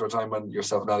this, or was there a time when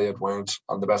yourself and Elliot weren't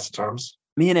on the best of terms?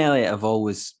 Me and Elliot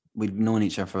we'd known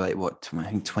each other for like, I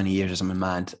think 20 years or something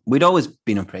mad. We'd always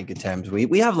been on pretty good terms.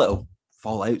 We have little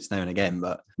fallouts now and again,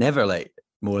 but never like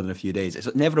more than a few days.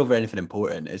 It's never over anything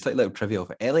important. It's like little trivial.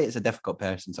 For Elliot's a difficult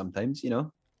person sometimes,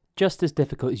 Just as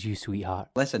difficult as you, sweetheart.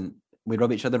 Listen, we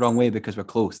rub each other the wrong way because we're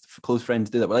close. Close friends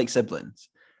do that. We're like siblings,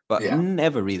 but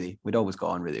never really. We'd always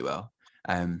got on really well.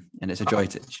 And it's a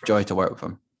joy to work with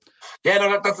him. Yeah,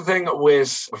 no, that's the thing with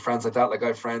friends like that. Like I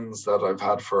have friends that I've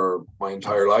had for my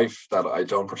entire life that I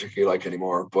don't particularly like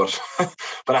anymore, but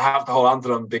but I have to hold on to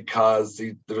them because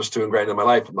they're just too ingrained in my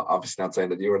life. I'm obviously not saying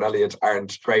that you and Elliot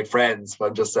aren't great friends, but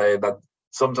I'm just saying that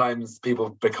sometimes people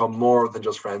become more than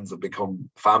just friends and become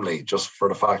family just for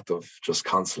the fact of just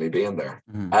constantly being there.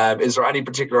 Is there any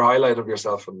particular highlight of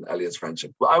yourself and Elliot's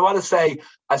friendship? Well, I want to say,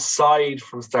 aside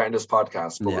from starting this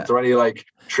podcast, but was there any like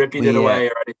trip you did away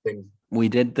or anything? We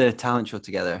did the talent show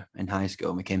together in high school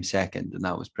and we came second, and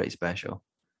that was pretty special.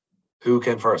 Who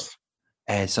came first?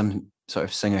 Some sort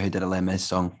of singer who did a Les Mis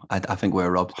song. I think we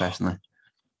were robbed personally.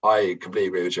 I completely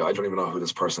agree with you. I don't even know who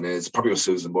this person is. Probably was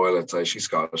Susan Boyle, I'd say. She's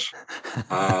Scottish.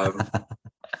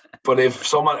 But if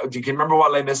someone, do you remember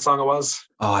what Les Mis song it was?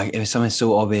 Oh, it was something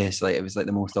so obvious. Like, it was like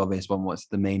the most obvious one. What's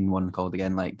the main one called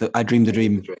again? Like, I Dreamed a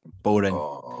Dream. Boring.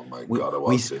 Oh my God, it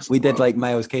was. We did like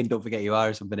Miles Kane, Don't Forget You Are,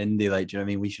 or something indie. Like, do you know what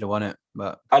I mean? We should have won it.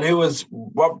 But and who was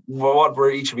what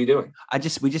were each of you doing? I'm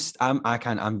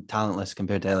talentless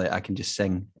compared to Elliot. I can just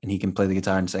sing and he can play the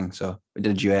guitar and sing. So we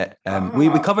did a duet. We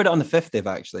covered it on the 50th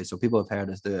actually, so people have heard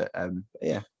us do it.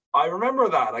 Yeah. I remember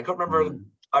that. I couldn't remember.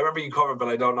 I remember you covered, but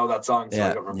I don't know that song. So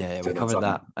I don't remember we covered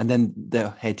that. And then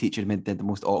the head teacher did the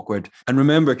most awkward. And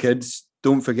remember, kids,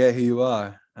 don't forget who you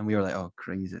are. And we were like, oh,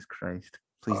 Jesus Christ.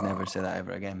 Please never say that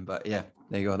ever again. But yeah,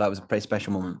 there you go. That was a pretty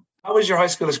special moment. How was your high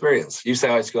school experience? You say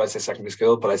high school, I say secondary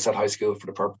school, but I said high school for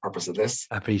the purpose of this.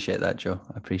 I appreciate that, Joe.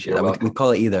 I appreciate that. We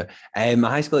call it either. My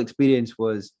high school experience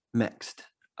was mixed.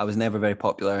 I was never very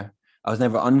popular. I was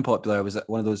never unpopular. I was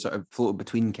one of those sort of floated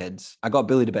between kids. I got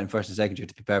bullied a bit in first and second year,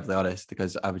 to be perfectly honest,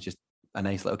 because I was just a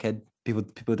nice little kid. People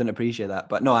didn't appreciate that.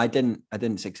 But no, I didn't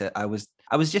succeed. I was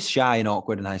just shy and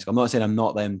awkward in high school. I'm not saying I'm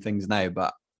not them things now,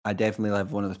 but I definitely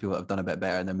live one of those people that have done a bit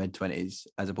better in their mid-20s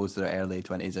as opposed to their early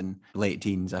 20s and late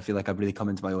teens. I feel like I've really come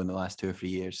into my own the last 2 or 3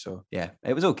 years. So yeah,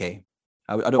 it was okay.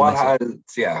 I don't miss it.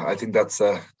 Yeah, I think that's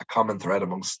a common thread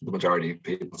amongst the majority of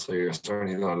people. So you're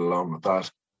certainly not alone with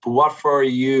that. But what for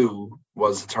you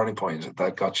was the turning point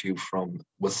that got you from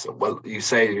you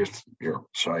say you're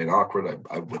shy and awkward.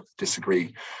 I would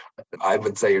disagree. I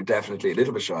would say you're definitely a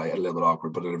little bit shy and a little bit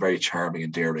awkward, but in a very charming,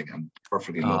 endearing, and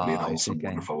perfectly lovely and wholesome,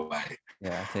 wonderful way.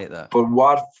 Yeah, I take that. But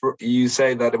you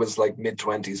say that it was like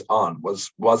mid-20s on.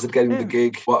 Was it getting the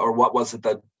gig? What was it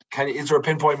that is there a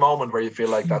pinpoint moment where you feel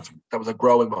like that was a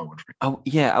growing moment? Oh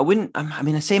yeah, I wouldn't. I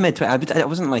mean, I say mid-20s. I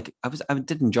wasn't like I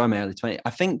did enjoy my early 20s. I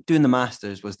think doing the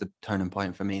masters was the turning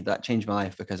point for me. That changed my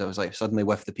life because I was like suddenly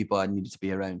with the people I needed to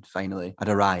be around. Finally,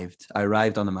 I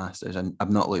arrived on the masters, and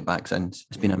I've not looked back since.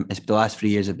 It's the last 3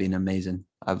 years have been amazing.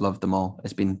 I've loved them all.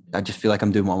 I just feel like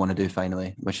I'm doing what I want to do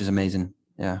finally, which is amazing.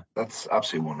 Yeah, that's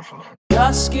absolutely wonderful.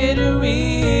 Just get a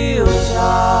real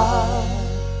job.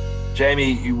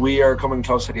 Jamie, we are coming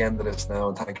close to the end of this now,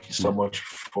 and thank you so much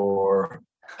for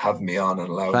having me on and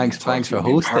allowing me to thanks for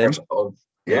hosting.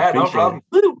 No problem.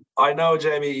 I know,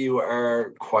 Jamie, you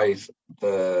are quite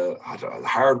the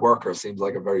hard worker. Seems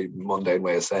like a very mundane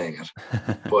way of saying it,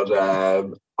 but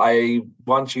I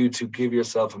want you to give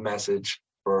yourself a message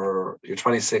for. You're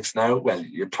 26 now. Well,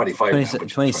 you're 25.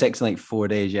 26 in like 4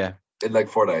 days. Yeah, in like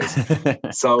 4 days.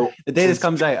 So the day this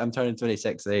comes out, I'm turning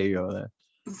 26. There you go. There.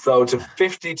 So to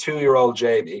 52-year-old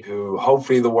Jamie, who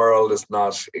hopefully the world is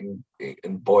not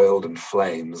boiled in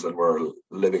flames and we're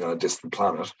living on a distant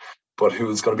planet, but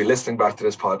who's going to be listening back to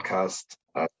this podcast,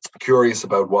 curious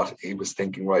about what he was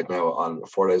thinking right now on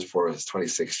 4 days before his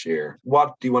 26th year.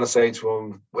 What do you want to say to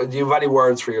him? Do you have any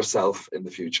words for yourself in the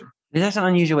future? That's an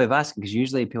unusual way of asking, because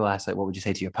usually people ask like, what would you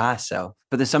say to your past self?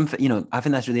 But there's something, I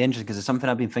think that's really interesting because it's something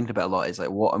I've been thinking about a lot. Is like,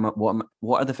 what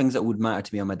are the things that would matter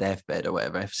to me on my deathbed or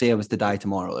whatever? If say I was to die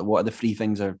tomorrow, like, what are the 3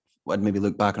 things I'd maybe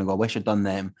look back and go, I wish I'd done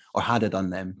them or had I done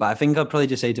them? But I think I'd probably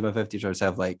just say to my 50-year-old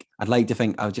self, like, I'd like to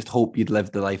think, I would just hope you'd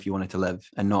live the life you wanted to live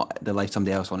and not the life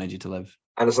somebody else wanted you to live.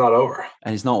 And it's not over.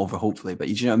 And it's not over, hopefully. But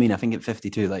you know what I mean? I think at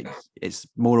 52, like, it's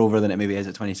more over than it maybe is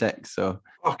at 26. So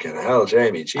fucking hell,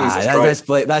 Jamie. Jesus Christ.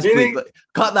 That's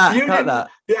cut that.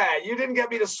 Yeah, you didn't get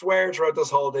me to swear throughout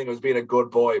this whole thing. It was being a good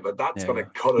boy, but that's going to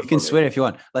cut it. You can swear if you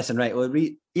want. Listen, right. Well,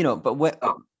 but what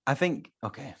I think,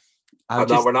 okay.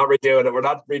 We're not redoing it. We're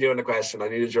not redoing the question. I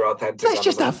needed your authentic. That's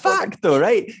just a fact, though,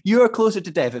 right? You are closer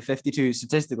to death at 52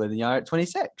 statistically than you are at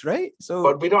 26, right? So,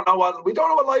 but we don't know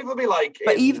what life will be like.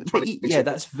 But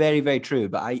that's very, very true.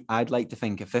 But I'd like to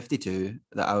think at 52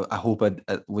 that I hope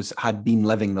had been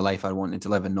living the life I wanted to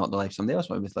live and not the life somebody else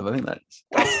wanted me to live. I think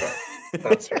that's fair.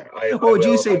 That's fair. What would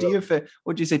you say to your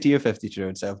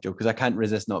 52-year-old self, Joe? Because I can't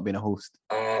resist not being a host.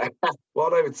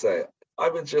 What I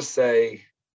would just say,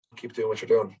 keep doing what you're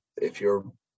doing. If you're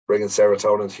bringing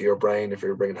serotonin to your brain, if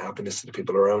you're bringing happiness to the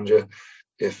people around you,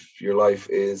 if your life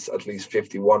is at least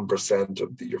 51%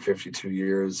 of your 52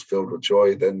 years filled with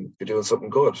joy, then you're doing something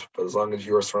good. But as long as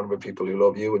you're surrounded by people who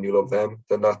love you and you love them,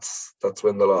 then that's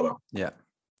win the lotto. Yeah,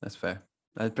 that's fair.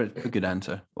 That's a pretty good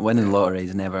answer. Winning the lottery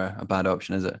is never a bad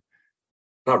option, is it?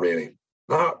 Not really.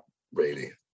 Not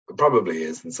really. It probably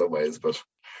is in some ways, but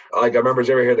like I remember, did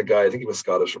you ever hear the guy, I think he was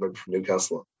Scottish, maybe from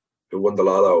Newcastle, who won the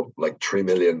lotto, like 3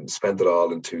 million, spent it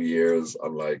all in 2 years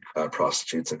on like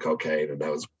prostitutes and cocaine, and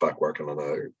now is back working on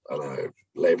a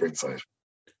labouring site.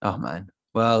 Oh man.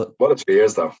 Well, What a 2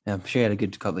 years though. yeah, I'm sure he had a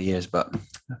good couple of years, but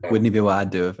wouldn't he be what I'd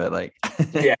do with it? Like,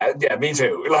 yeah, me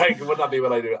too. Like, it would not be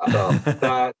what I do at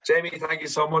all. Jamie, thank you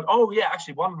so much. Oh yeah,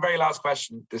 actually, one very last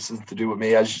question. This is to do with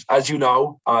me. As you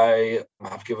know, I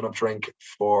have given up drink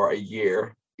for a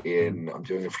year. I'm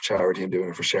doing it for charity. I'm doing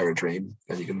it for Share a Dream,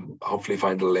 and you can hopefully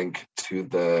find a link to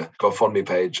the GoFundMe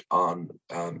page on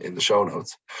in the show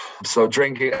notes. So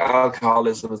drinking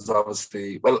alcoholism is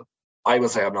obviously, well, I would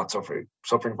say I'm not suffering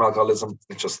from alcoholism.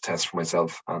 It's just a test for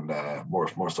myself, and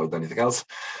more so than anything else.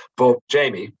 But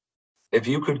Jamie, if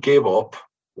you could give up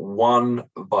one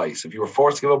vice, if you were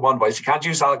forced to give up one vice, you can't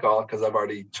use alcohol because I've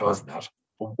already chosen that.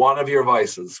 But one of your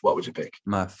vices, what would you pick?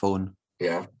 my phone.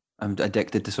 Yeah. I'm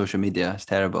addicted to social media. It's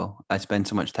terrible. I spend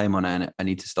so much time on it, and I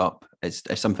need to stop. It's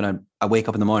something I wake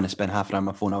up in the morning, I spend half an hour on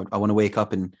my phone. I want to wake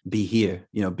up and be here,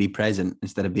 be present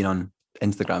instead of being on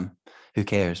Instagram. Who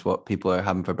cares what people are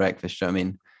having for breakfast? You know what I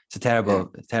mean? It's a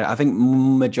terrible. I think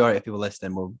majority of people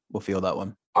listening will feel that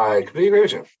one. I completely agree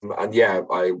with you. And yeah,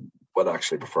 I would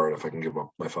actually prefer it if I can give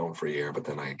up my phone for a year, but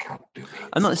then I can't do that.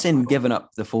 I'm not saying giving up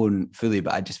the phone fully,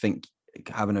 but I just think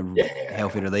having a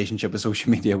healthy relationship with social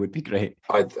media would be great.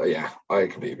 I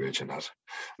completely agree with you on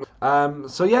that.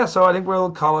 So I think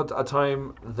we'll call it a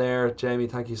time there. Jamie,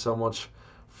 thank you so much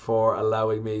for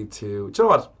allowing me to. Do you know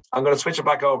what? I'm going to switch it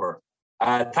back over.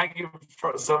 Thank you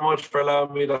so much for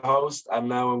allowing me to host. And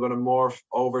now I'm going to morph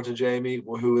over to Jamie,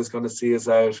 who is going to see us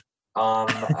out on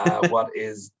what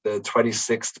is the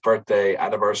 26th birthday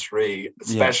anniversary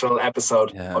special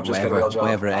episode of Just Get a Real Job.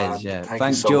 Whatever it is, yeah. Thank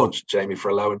you so much, Jamie, for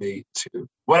allowing me to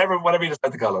whatever you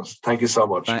decide to call it. Thank you so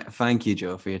much. Thank you,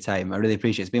 Joe, for your time. I really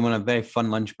appreciate it. It's been a very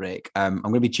fun lunch break. I'm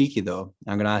going to be cheeky though.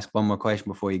 I'm going to ask one more question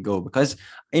before you go, because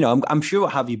I'm sure we'll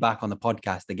have you back on the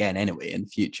podcast again anyway in the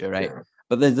future, right? Yeah.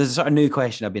 But there's a sort of new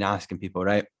question I've been asking people,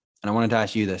 right? And I wanted to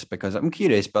ask you this because I'm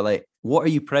curious, but like, what are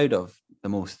you proud of the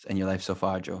most in your life so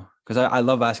far, Joe? Because I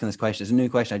love asking this question. It's a new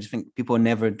question. I just think people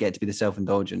never get to be the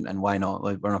self-indulgent, and why not?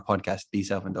 Like, we're on a podcast, be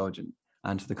self-indulgent.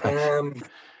 Answer the question.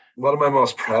 What am I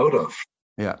most proud of?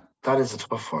 Yeah. That is a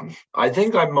tough one. I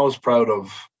think I'm most proud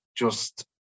of just,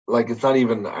 like, it's not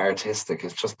even artistic.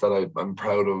 It's just that I'm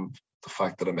proud of the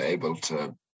fact that I'm able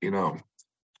to,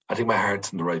 I think my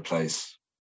heart's in the right place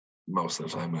most of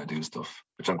the time when I do stuff,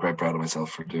 which I'm quite proud of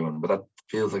myself for doing. But that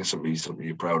feels like it shouldn't be something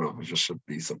you're proud of. It just should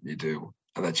be something you do,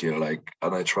 and that you like.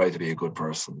 And I try to be a good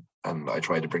person, and I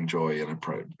try to bring joy and I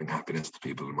bring happiness to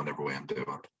people in whatever way I'm doing.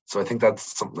 So I think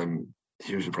that's something I'm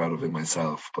hugely proud of in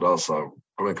myself. But also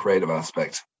from a creative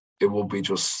aspect, it will be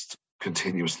just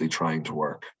continuously trying to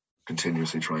work,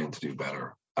 continuously trying to do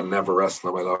better, and never resting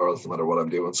on my laurels no matter what I'm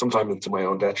doing. Sometimes it's to my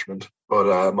own detriment,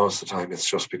 but most of the time it's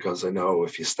just because I know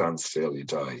if you stand still, you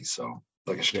die. So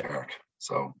like a shark.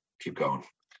 So keep going.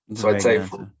 So I'd say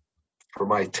for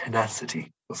my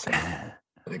tenacity,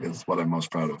 I think is what I'm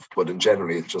most proud of. But in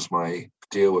generally, it's just my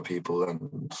deal with people,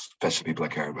 and especially people I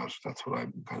care about. That's what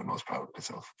I'm kind of most proud of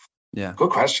myself. Yeah. Good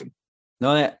question.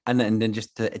 No, and then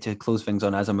just to close things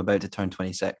on, as I'm about to turn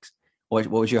 26, what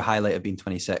was your highlight of being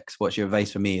 26? What's your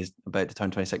advice for me is about to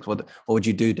turn 26? What would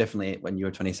you do differently when you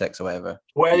were 26 or whatever?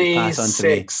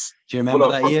 26. Do you remember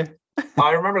that year?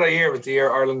 I remember that year. It was the year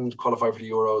Ireland qualified for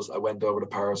the Euros. I went over to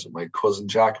Paris with my cousin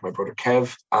Jack and my brother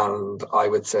Kev. And I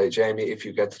would say, Jamie, if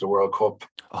you get to the World Cup,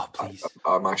 oh please,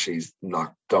 I'm actually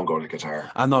not. Don't go to guitar.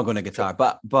 I'm not going to guitar,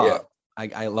 but yeah.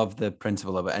 I love the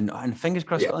principle of it, and fingers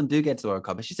crossed Scotland do get to the World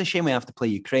Cup. It's just a shame we have to play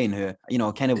Ukraine, who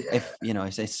if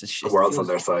it's the world's on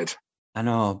their side. I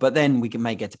know, but then we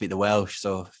might get to beat the Welsh,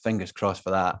 so fingers crossed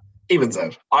for that. Evens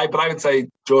out. But I would say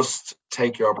just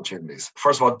take your opportunities.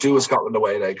 First of all, do a Scotland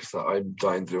away day, because I'm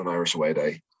dying to do an Irish away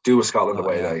day. Do a Scotland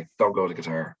away day. Don't go to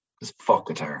guitar. Just fuck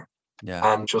guitar.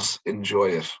 Yeah. And just enjoy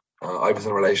it. I was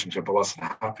in a relationship I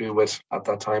wasn't happy with at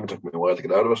that time. It took me a while to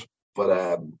get out of it.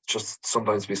 But just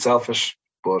sometimes be selfish,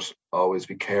 but always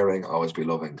be caring, always be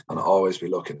loving, and always be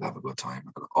looking to have a good time,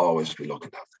 and always be looking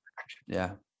to have the connection.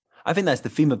 Yeah. I think that's the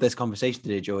theme of this conversation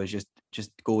today, Joe, is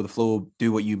just go with the flow,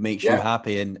 do what you makes you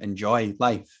happy, and enjoy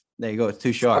life. There you go. It's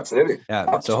too short. Absolutely. Yeah.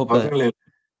 Absolutely. So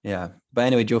Yeah. But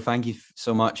anyway, Joe, thank you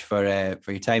so much for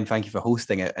your time. Thank you for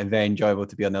hosting it, and very enjoyable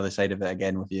to be on the other side of it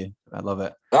again with you. I love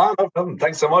it. Oh, no problem.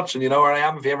 Thanks so much. And you know where I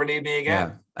am if you ever need me again.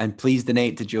 Yeah. And please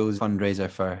donate to Joe's fundraiser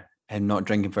for him not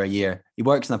drinking for a year. He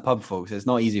works in a pub, folks. It's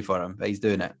not easy for him, but he's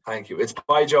doing it. Thank you. It's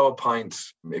Buy Joe a Pint.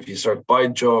 If you search Buy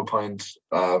Joe a Pint,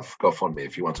 GoFundMe,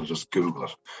 if you want to just Google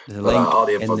it. There's a link all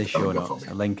the in info the is show on notes.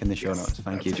 GoFundMe. A link in the show notes.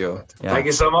 Thank you, Joe. Yeah. Thank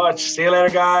you so much. See you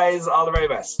later, guys. All the very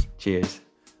best. Cheers.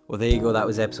 Well, there you go. That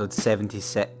was episode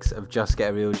 76 of Just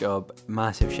Get a Real Job.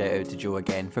 Massive shout out to Joe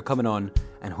again for coming on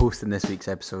and hosting this week's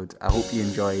episode. I hope you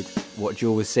enjoyed what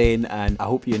Joe was saying, and I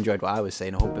hope you enjoyed what I was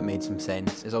saying. I hope it made some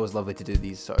sense. It's always lovely to do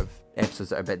these sort of episodes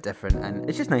that are a bit different, and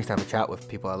it's just nice to have a chat with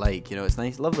people I like. You know, it's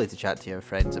nice, lovely to chat to your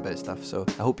friends about stuff. So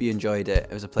I hope you enjoyed it.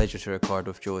 It was a pleasure to record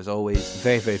with Joe as always.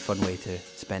 Very, very fun way to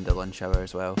spend a lunch hour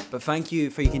as well. But thank you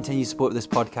for your continued support of this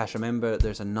podcast. Remember,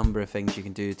 there's a number of things you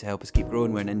can do to help us keep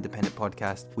growing. We're an independent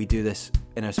podcast. We do this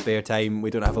in our spare time.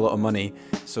 We don't have a lot of money,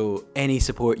 so any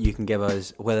support you can give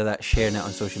us, whether that's sharing it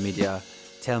on social media,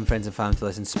 telling friends and family to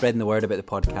listen, spreading the word about the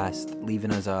podcast,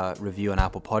 leaving us a review on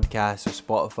Apple Podcasts or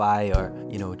Spotify, or,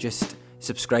 you know, just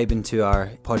subscribing to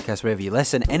our podcast wherever you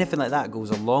listen, anything like that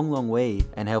goes a long, long way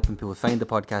in helping people find the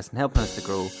podcast and helping us to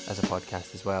grow as a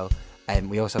podcast as well. And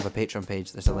we also have a Patreon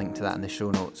page. There's a link to that in the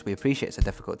show notes. We appreciate it's a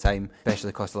difficult time, especially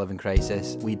the cost of living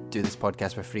crisis. We do this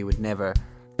podcast for free. Would never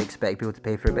expect people to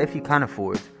pay for it, but if you can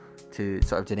afford to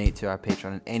sort of donate to our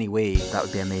Patreon in any way, that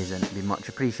would be amazing. It'd be much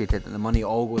appreciated, and the money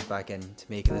all goes back into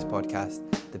making this podcast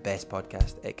the best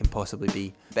podcast it can possibly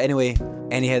be. But anyway,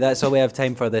 anyhow, that's all we have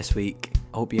time for this week.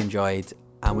 I hope you enjoyed,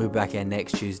 and we'll be back in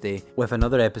next Tuesday with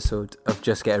another episode of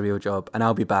Just Get a Real Job, and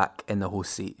I'll be back in the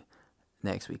host seat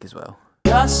next week as well.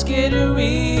 Just get a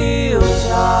real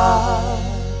job.